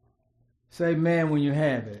 Say amen when you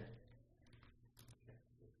have it.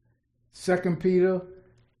 2 Peter,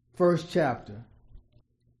 first chapter,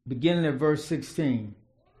 beginning at verse 16.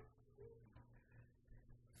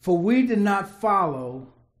 For we did not follow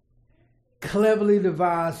cleverly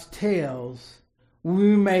devised tales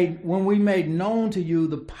when we made known to you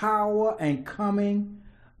the power and coming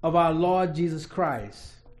of our Lord Jesus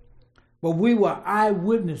Christ, but we were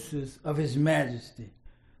eyewitnesses of his majesty.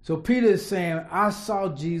 So Peter is saying, I saw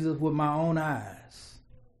Jesus with my own eyes.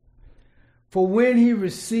 For when he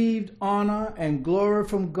received honor and glory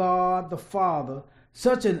from God the Father,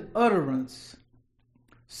 such an utterance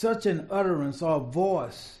or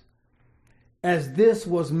voice as this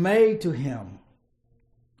was made to him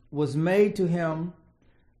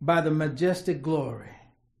by the majestic glory.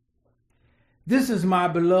 This is my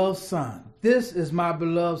beloved Son. This is my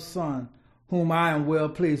beloved Son, whom I am well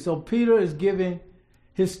pleased. So Peter is giving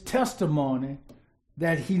his testimony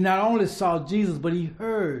that he not only saw Jesus, but he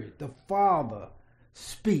heard the Father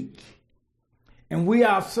speak. And we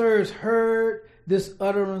ourselves heard this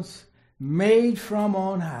utterance made from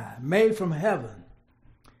on high, made from heaven,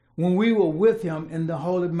 when we were with him in the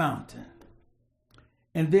holy mountain.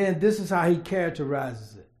 And then this is how he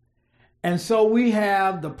characterizes it. And so we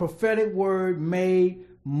have the prophetic word made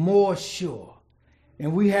more sure.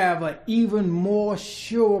 And we have an even more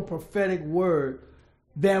sure prophetic word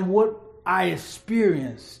than what I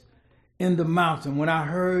experienced in the mountain when I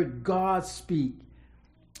heard God speak.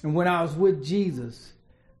 And when I was with Jesus,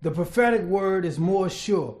 the prophetic word is more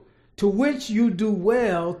sure, to which you do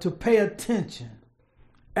well to pay attention,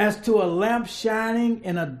 as to a lamp shining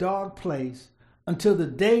in a dark place until the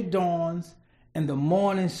day dawns and the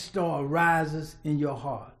morning star rises in your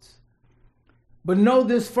hearts. But know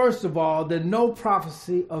this first of all, that no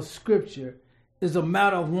prophecy of Scripture is a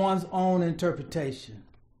matter of one's own interpretation.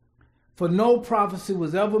 For no prophecy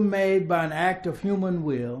was ever made by an act of human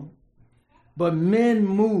will, but men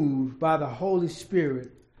moved by the Holy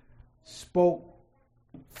Spirit spoke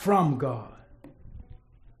from God.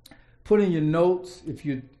 Put in your notes, if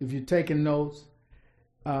you're taking notes,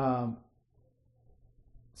 2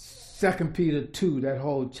 Peter 2, that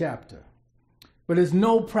whole chapter. But there's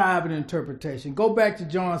no private interpretation. Go back to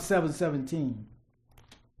John 7:17.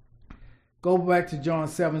 Go back to John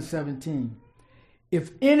 7:17.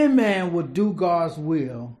 If any man will do God's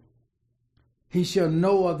will, he shall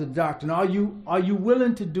know of the doctrine. Are you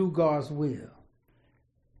willing to do God's will?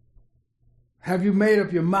 Have you made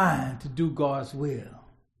up your mind to do God's will?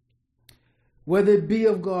 Whether it be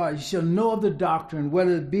of God, you shall know of the doctrine,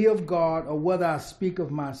 whether it be of God or whether I speak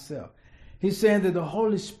of myself. He's saying that the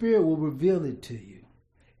Holy Spirit will reveal it to you.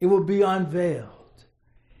 It will be unveiled.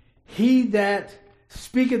 He that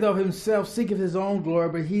speaketh of himself seeketh his own glory,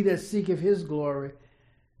 but he that seeketh his glory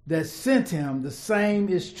that sent him, the same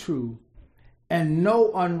is true, and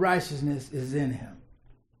no unrighteousness is in him.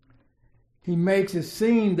 He makes it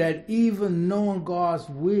seem that even knowing God's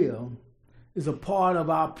will is a part of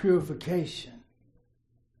our purification.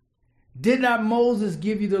 Did not Moses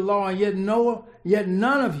give you the law, and yet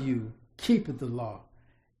none of you keepeth the law?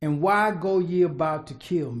 And why go ye about to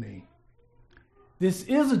kill me? This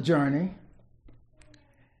is a journey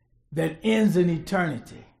that ends in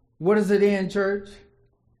eternity. What does it end, church?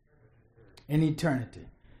 In eternity.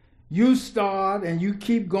 You start and you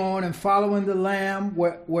keep going and following the Lamb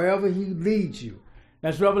wherever he leads you.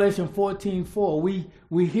 That's Revelation 14:4.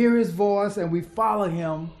 We hear his voice and we follow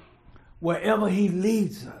him wherever he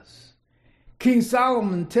leads us. King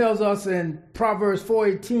Solomon tells us in Proverbs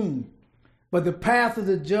 4:18, but the path of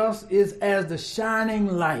the just is as the shining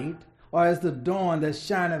light, or as the dawn that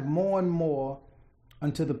shineth more and more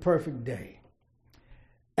unto the perfect day.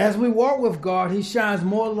 As we walk with God, he shines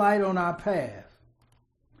more light on our path.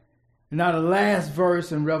 And now the last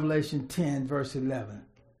verse in Revelation 10, verse 11.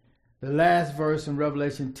 The last verse in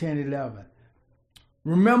Revelation 10:11.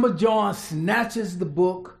 Remember, John snatches the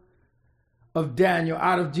book of Daniel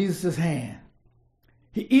out of Jesus' hand.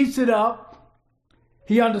 He eats it up.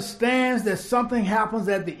 He understands that something happens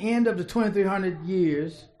at the end of the 2300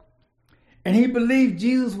 years, and he believed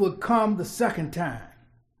Jesus would come the second time.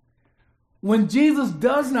 When Jesus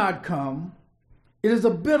does not come, it is a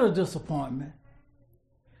bitter disappointment.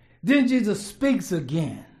 Then Jesus speaks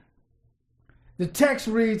again. The text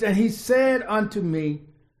reads, and he said unto me,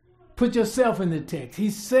 put yourself in the text. He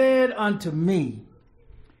said unto me,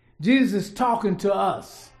 Jesus is talking to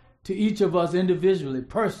us, to each of us individually,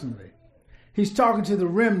 personally. He's talking to the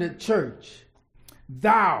remnant church.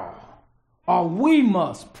 thou or we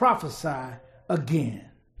must prophesy again.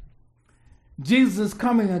 Jesus is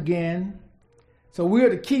coming again, so we are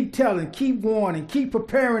to keep telling, keep warning, keep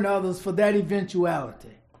preparing others for that eventuality.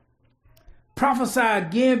 Prophesy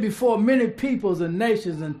again before many peoples and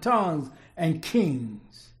nations and tongues and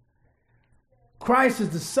kings. Christ is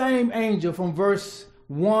the same angel from verse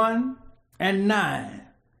 1 and 9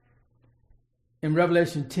 in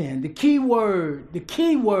Revelation 10. The key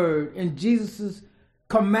word in Jesus'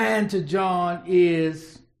 command to John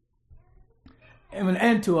is,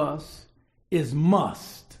 and to us, is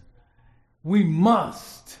must. We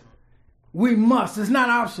must. We must. It's not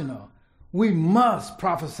optional. We must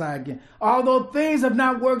prophesy again. Although things have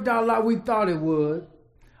not worked out like we thought it would,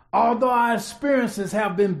 although our experiences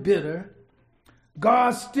have been bitter,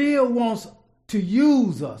 God still wants to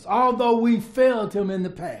use us, although we failed him in the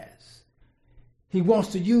past. He wants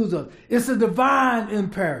to use us. It's a divine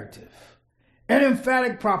imperative, an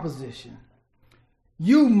emphatic proposition.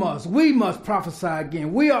 We must prophesy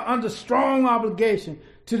again. We are under strong obligation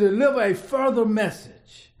to deliver a further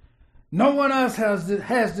message. No one else has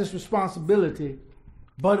this responsibility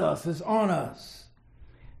but us. It's on us.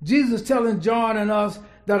 Jesus telling John and us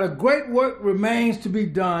that a great work remains to be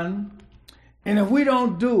done, and if we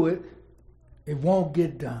don't do it, it won't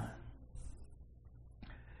get done.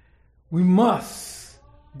 We must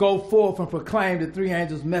go forth and proclaim the three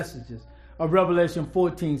angels' messages of Revelation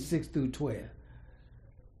 14, 6 through 12.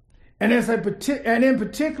 And in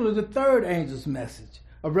particular, the third angel's message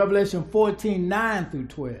of Revelation 14, 9 through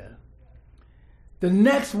 12. The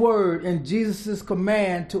next word in Jesus'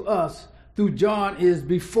 command to us through John is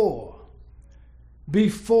before.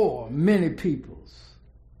 Before many peoples.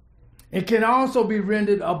 It can also be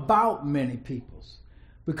rendered about many peoples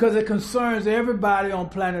because it concerns everybody on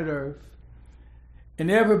planet Earth,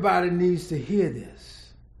 and everybody needs to hear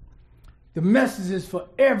this. The message is for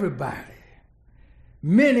everybody.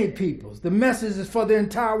 Many peoples. The message is for the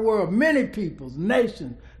entire world. Many peoples,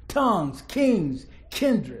 nations, tongues, kings,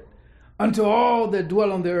 kindred, unto all that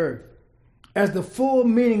dwell on the earth. As the full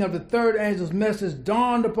meaning of the third angel's message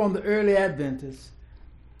dawned upon the early Adventists,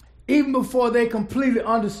 even before they completely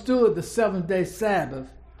understood the seventh-day Sabbath,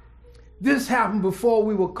 this happened before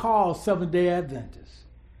we were called Seventh-day Adventists.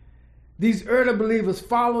 These early believers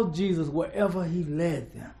followed Jesus wherever he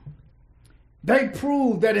led them. They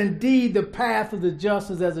proved that indeed the path of the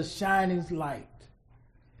just is as a shining light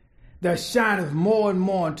that shineth more and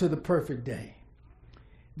more unto the perfect day.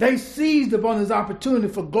 They seized upon this opportunity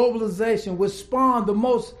for globalization, which spawned the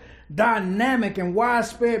most dynamic and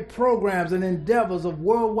widespread programs and endeavors of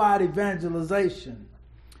worldwide evangelization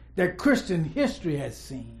that Christian history has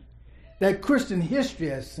seen.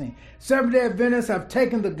 Seventh-day Adventists have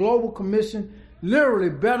taken the Global Commission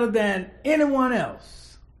literally better than anyone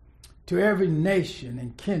else to every nation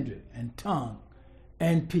and kindred and tongue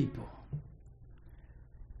and people.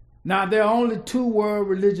 Now, there are only two world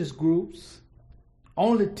religious groups,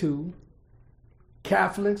 only two.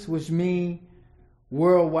 Catholics, which mean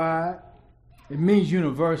worldwide. It means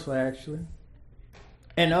universal, actually.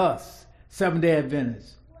 And us, Seventh-day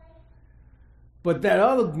Adventists. But that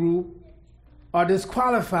other group are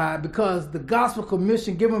disqualified because the gospel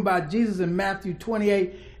commission given by Jesus in Matthew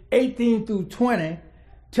 28, 18 through 20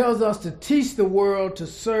 tells us to teach the world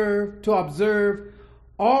to observe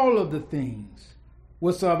all of the things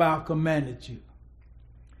whatsoever I commanded you.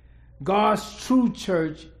 God's true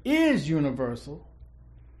church is universal,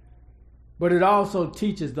 but it also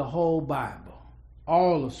teaches the whole Bible,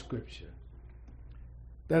 all of Scripture.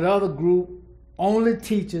 That other group only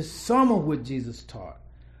teaches some of what Jesus taught.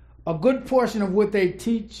 A good portion of what they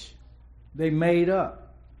teach, they made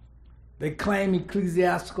up. They claim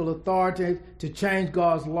ecclesiastical authority to change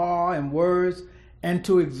God's law and words and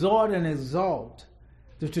to exhort and exalt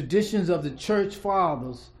the traditions of the church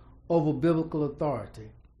fathers over biblical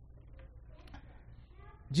authority.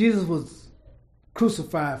 Jesus was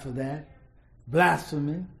crucified for that.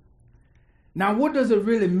 Blasphemy. Now, what does it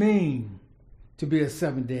really mean to be a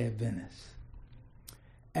Seventh-day Adventist?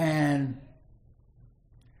 And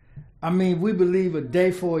we believe a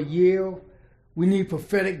day for a year. We need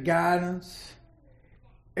prophetic guidance.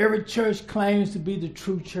 Every church claims to be the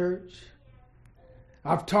true church.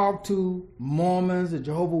 I've talked to Mormons and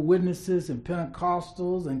Jehovah's Witnesses and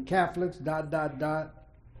Pentecostals and Catholics, ...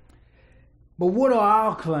 But what are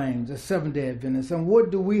our claims as Seventh-day Adventists, and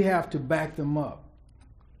what do we have to back them up?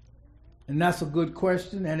 And that's a good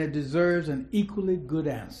question, and it deserves an equally good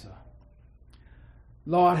answer.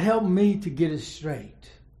 Lord, help me to get it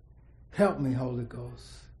straight. Help me, Holy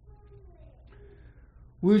Ghost.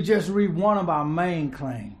 We'll just read one of our main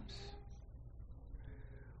claims.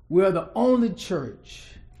 we're the only church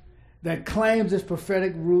that claims its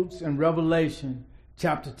prophetic roots in Revelation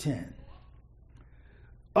chapter 10.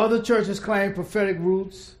 Other churches claim prophetic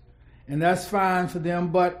roots, and that's fine for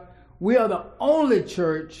them, but we are the only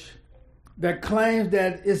church that claims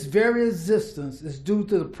that its very existence is due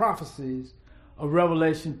to the prophecies of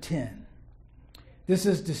Revelation 10. This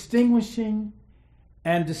is distinguishing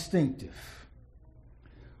and distinctive.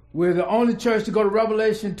 We're the only church to go to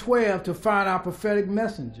Revelation 12 to find our prophetic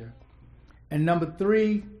messenger. And number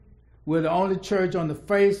 3, we're the only church on the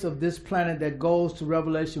face of this planet that goes to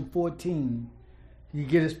Revelation 14 to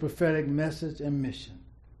get its prophetic message and mission.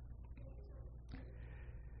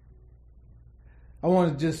 I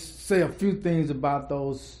want to just say a few things about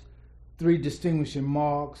those 3 distinguishing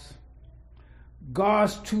marks.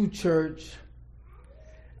 God's true church,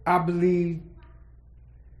 I believe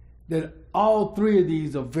that all 3 of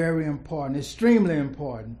these are very important, extremely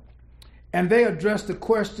important. And they address the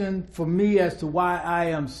question for me as to why I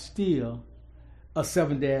am still a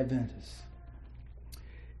Seventh-day Adventist.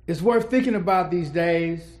 It's worth thinking about these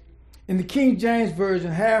days. In the King James Version,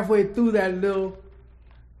 halfway through that little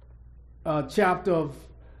chapter of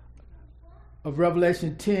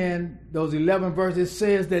Revelation 10, those 11 verses,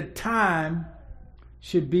 says that time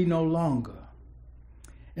should be no longer.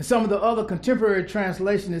 In some of the other contemporary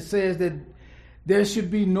translations, it says that there should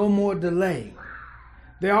be no more delay.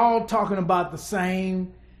 They're all talking about the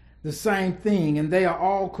same thing, and they are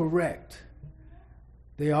all correct.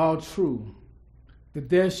 They are all true. That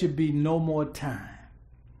there should be no more time.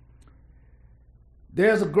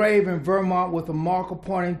 There's a grave in Vermont with a marker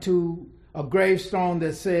pointing to a gravestone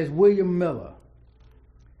that says William Miller.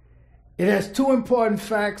 It has 2 important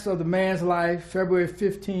facts of the man's life: February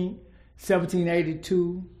 15,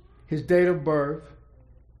 1782, his date of birth.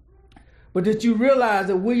 But did you realize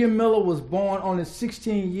that William Miller was born only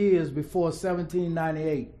 16 years before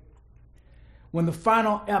 1798, when the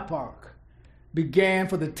final epoch began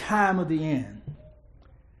for the time of the end?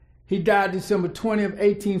 He died December 20 of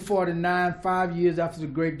 1849, 5 years after the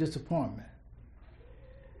Great Disappointment.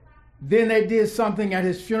 Then they did something at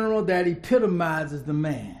his funeral that epitomizes the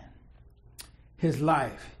man, his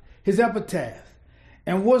life, his epitaph.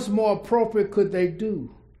 And what's more appropriate could they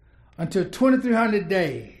do? Until 2300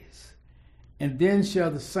 days, and then shall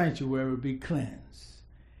the sanctuary be cleansed.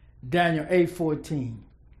 Daniel 8:14.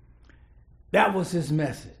 That was his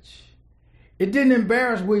message. It didn't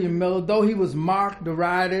embarrass William Miller, though he was mocked,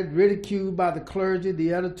 derided, ridiculed by the clergy,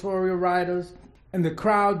 the editorial writers, and the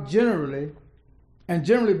crowd generally, and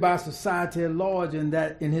generally by society at large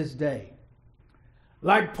in his day.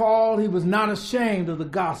 Like Paul, he was not ashamed of the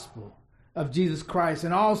gospel of Jesus Christ,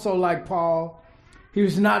 and also like Paul, he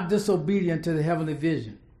was not disobedient to the heavenly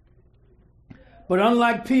vision. But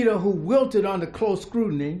unlike Peter, who wilted under close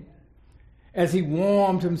scrutiny as he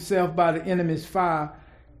warmed himself by the enemy's fire,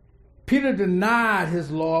 Peter denied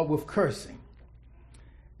his Lord with cursing.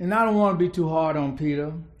 And I don't want to be too hard on Peter.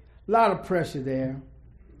 A lot of pressure there.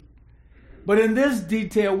 But in this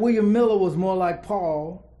detail, William Miller was more like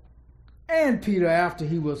Paul and Peter after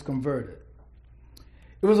he was converted.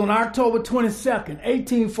 It was on October 22nd,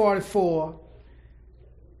 1844,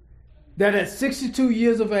 that at 62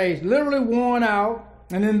 years of age, literally worn out,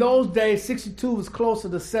 and in those days, 62 was closer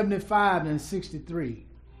to 75 than 63.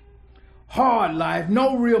 Hard life,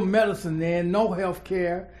 no real medicine then, no health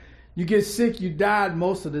care. You get sick, you died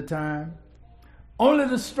most of the time. Only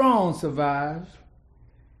the strong survived.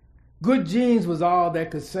 Good genes was all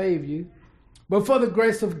that could save you, but for the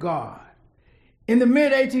grace of God. In the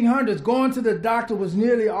mid-1800s, going to the doctor was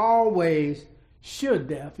nearly always sure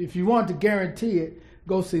death. If you want to guarantee it,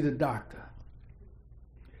 go see the doctor.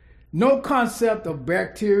 No concept of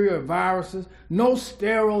bacteria or viruses, no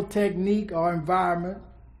sterile technique or environment.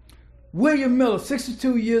 William Miller,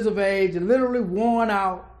 62 years of age, literally worn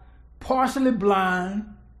out, partially blind.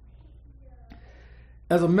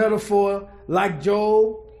 As a metaphor, like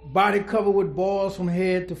Job, body covered with boils from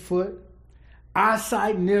head to foot,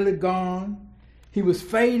 eyesight nearly gone. He was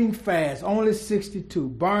fading fast, only 62,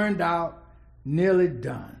 burned out, nearly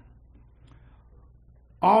done.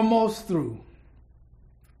 Almost through.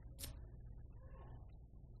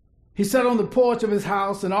 He sat on the porch of his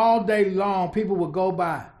house, and all day long people would go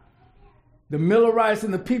by. The Millerites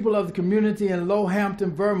and the people of the community in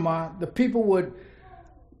Lowhampton, Vermont, the people would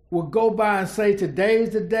go by and say, "Today's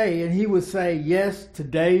the day," and he would say, "Yes,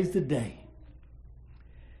 today's the day."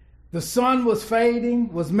 The sun was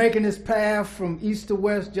fading, was making its path from east to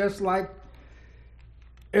west just like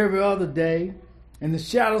every other day, and the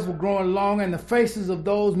shadows were growing longer, and the faces of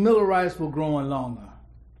those Millerites were growing longer.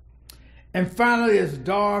 And finally it's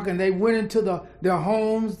dark, and they went into their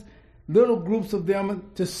homes. little groups of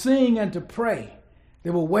them to sing and to pray. They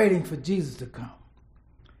were waiting for Jesus to come.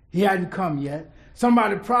 He hadn't come yet.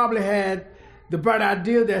 Somebody probably had the bright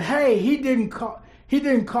idea that, hey, he didn't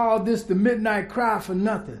call this the midnight cry for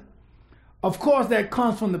nothing. Of course, that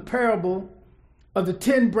comes from the parable of the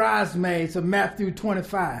 10 bridesmaids of Matthew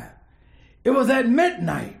 25. It was at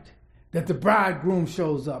midnight that the bridegroom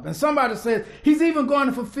shows up. And somebody says he's even going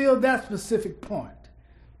to fulfill that specific point,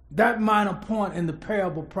 that minor point in the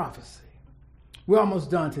parable prophecy. We're almost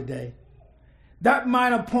done today. That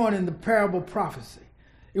minor point in the parable prophecy.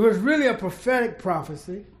 It was really a prophetic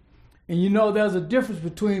prophecy. And you know there's a difference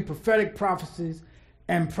between prophetic prophecies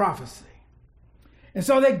and prophecy. And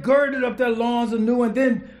so they girded up their loins anew, and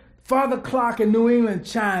then Father Clock in New England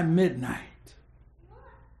chimed midnight.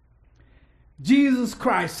 Jesus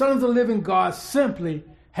Christ, Son of the living God, simply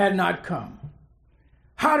had not come.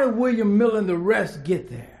 How did William Miller and the rest get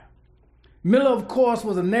there? Miller, of course,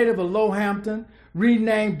 was a native of Low Hampton,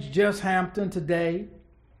 renamed just Hampton today.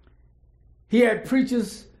 He had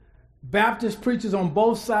preachers, Baptist preachers on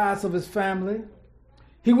both sides of his family.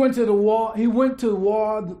 He went to the war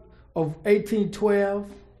of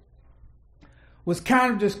 1812, was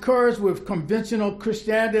kind of discouraged with conventional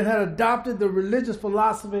Christianity and had adopted the religious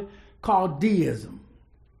philosophy called deism.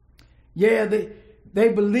 Yeah, they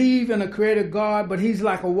believe in a creator God, but he's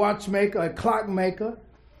like a watchmaker, a clockmaker.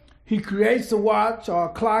 He creates a watch or a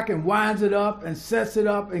clock and winds it up and sets it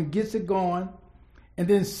up and gets it going and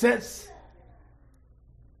then sets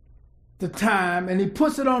the time and he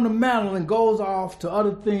puts it on the mantle and goes off to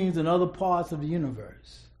other things in other parts of the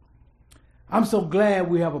universe. I'm so glad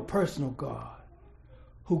we have a personal God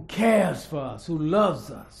who cares for us, who loves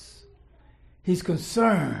us. He's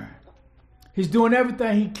concerned. He's doing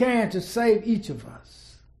everything he can to save each of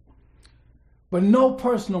us. But no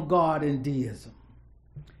personal God in deism.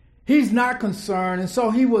 He's not concerned, and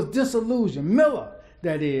so he was disillusioned. Miller,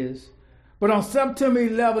 that is. But on September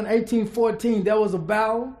 11, 1814, there was a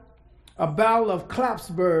battle of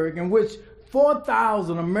Clapsburg, in which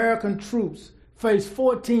 4,000 American troops faced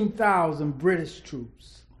 14,000 British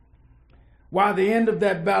troops. While the end of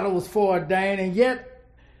that battle was foreordained, and yet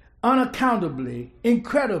unaccountably,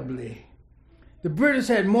 incredibly, the British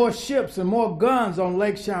had more ships and more guns on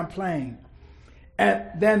Lake Champlain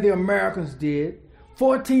than the Americans did.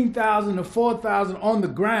 14,000 to 4,000 on the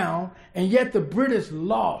ground, and yet the British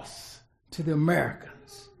lost to the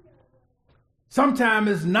Americans. Sometimes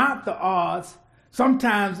it's not the odds.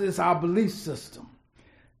 Sometimes it's our belief system.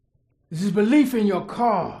 This is belief in your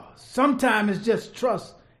cause. Sometimes it's just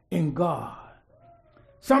trust in God.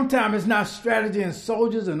 Sometimes it's not strategy and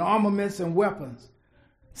soldiers and armaments and weapons.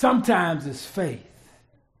 Sometimes it's faith.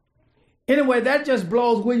 Anyway, that just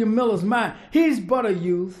blows William Miller's mind. He's but a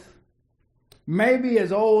youth, maybe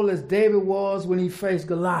as old as David was when he faced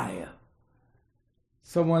Goliath.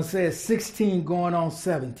 Someone says 16 going on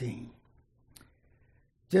 17.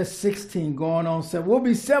 Just 16 going on 7. We'll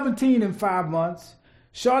be 17 in 5 months.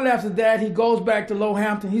 Shortly after that, he goes back to Low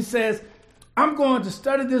Hampton. He says, I'm going to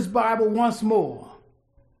study this Bible once more.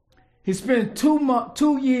 He spent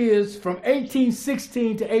 2 years from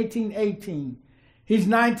 1816 to 1818. He's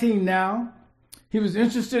 19 now. He was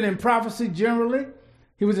interested in prophecy generally.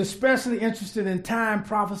 He was especially interested in time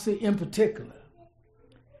prophecy in particular.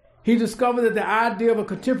 He discovered that the idea of a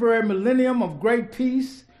contemporary millennium of great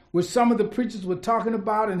peace, which some of the preachers were talking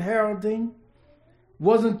about and heralding,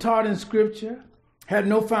 wasn't taught in Scripture, had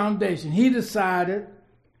no foundation. He decided,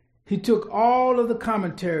 he took all of the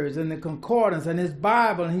commentaries and the concordance and his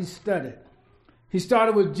Bible and he studied. He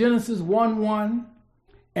started with Genesis 1:1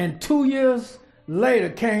 and 2 years later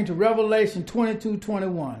came to Revelation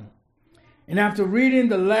 22:21. And after reading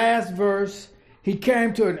the last verse, he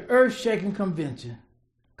came to an earth-shaking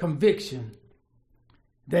conviction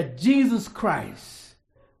that Jesus Christ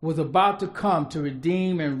was about to come to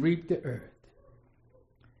redeem and reap the earth.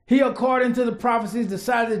 He, according to the prophecies,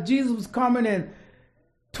 decided that Jesus was coming in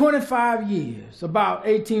 25 years, about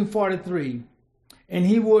 1843, and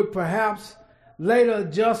he would perhaps later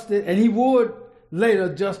adjust it,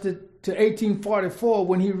 to 1844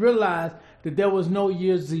 when he realized that there was no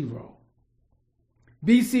year zero.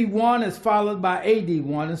 BC 1 is followed by AD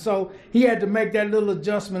 1, and so he had to make that little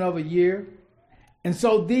adjustment of a year. And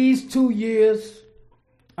so these 2 years,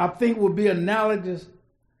 I think, will be analogous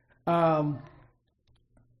to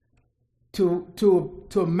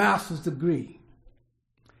a master's degree.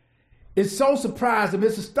 It so surprised him,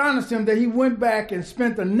 it's astonished him that he went back and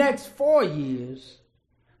spent the next 4 years,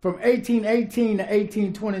 from 1818 to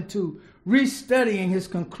 1822, restudying his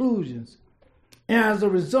conclusions. And as a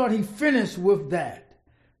result, he finished with that.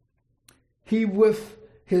 He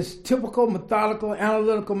his typical methodical,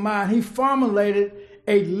 analytical mind, he formulated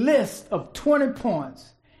a list of 20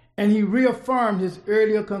 points, and he reaffirmed his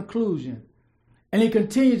earlier conclusion. And he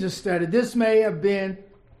continued to study. This may have been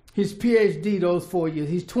his PhD those 4 years.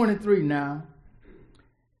 He's 23 now.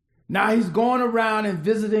 Now he's going around and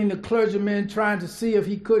visiting the clergymen, trying to see if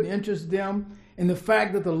he could interest them in the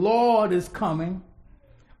fact that the Lord is coming.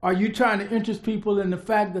 Are you trying to interest people in the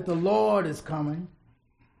fact that the Lord is coming?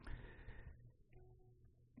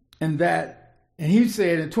 And he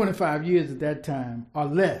said in 25 years at that time, or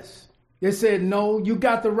less. They said, no, you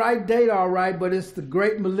got the right date, all right, but it's the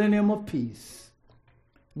great millennium of peace.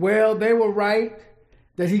 Well, they were right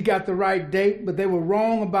that he got the right date, but they were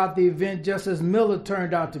wrong about the event, just as Miller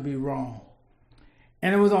turned out to be wrong.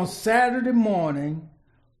 And it was on Saturday morning,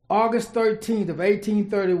 August 13th of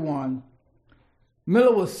 1831,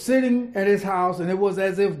 Miller was sitting at his house, and it was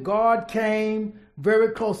as if God came very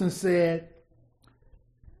close and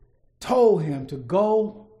told him to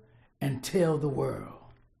go and tell the world.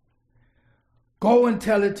 Go and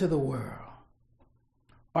tell it to the world.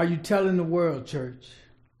 Are you telling the world, church?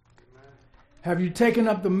 Have you taken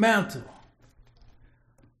up the mantle?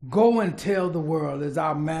 Go and tell the world is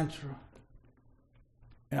our mantra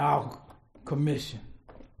and our commission.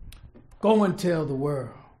 Go and tell the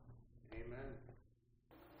world. Amen.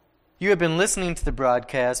 You have been listening to the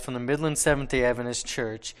broadcast from the Midland Seventh-day Adventist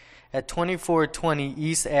Church at 2420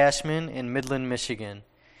 East Ashman in Midland, Michigan.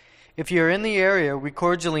 If you are in the area, we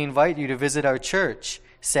cordially invite you to visit our church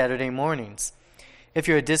Saturday mornings. If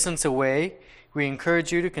you're a distance away, we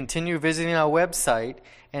encourage you to continue visiting our website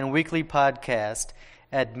and weekly podcast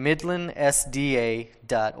at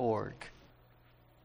midlandsda.org.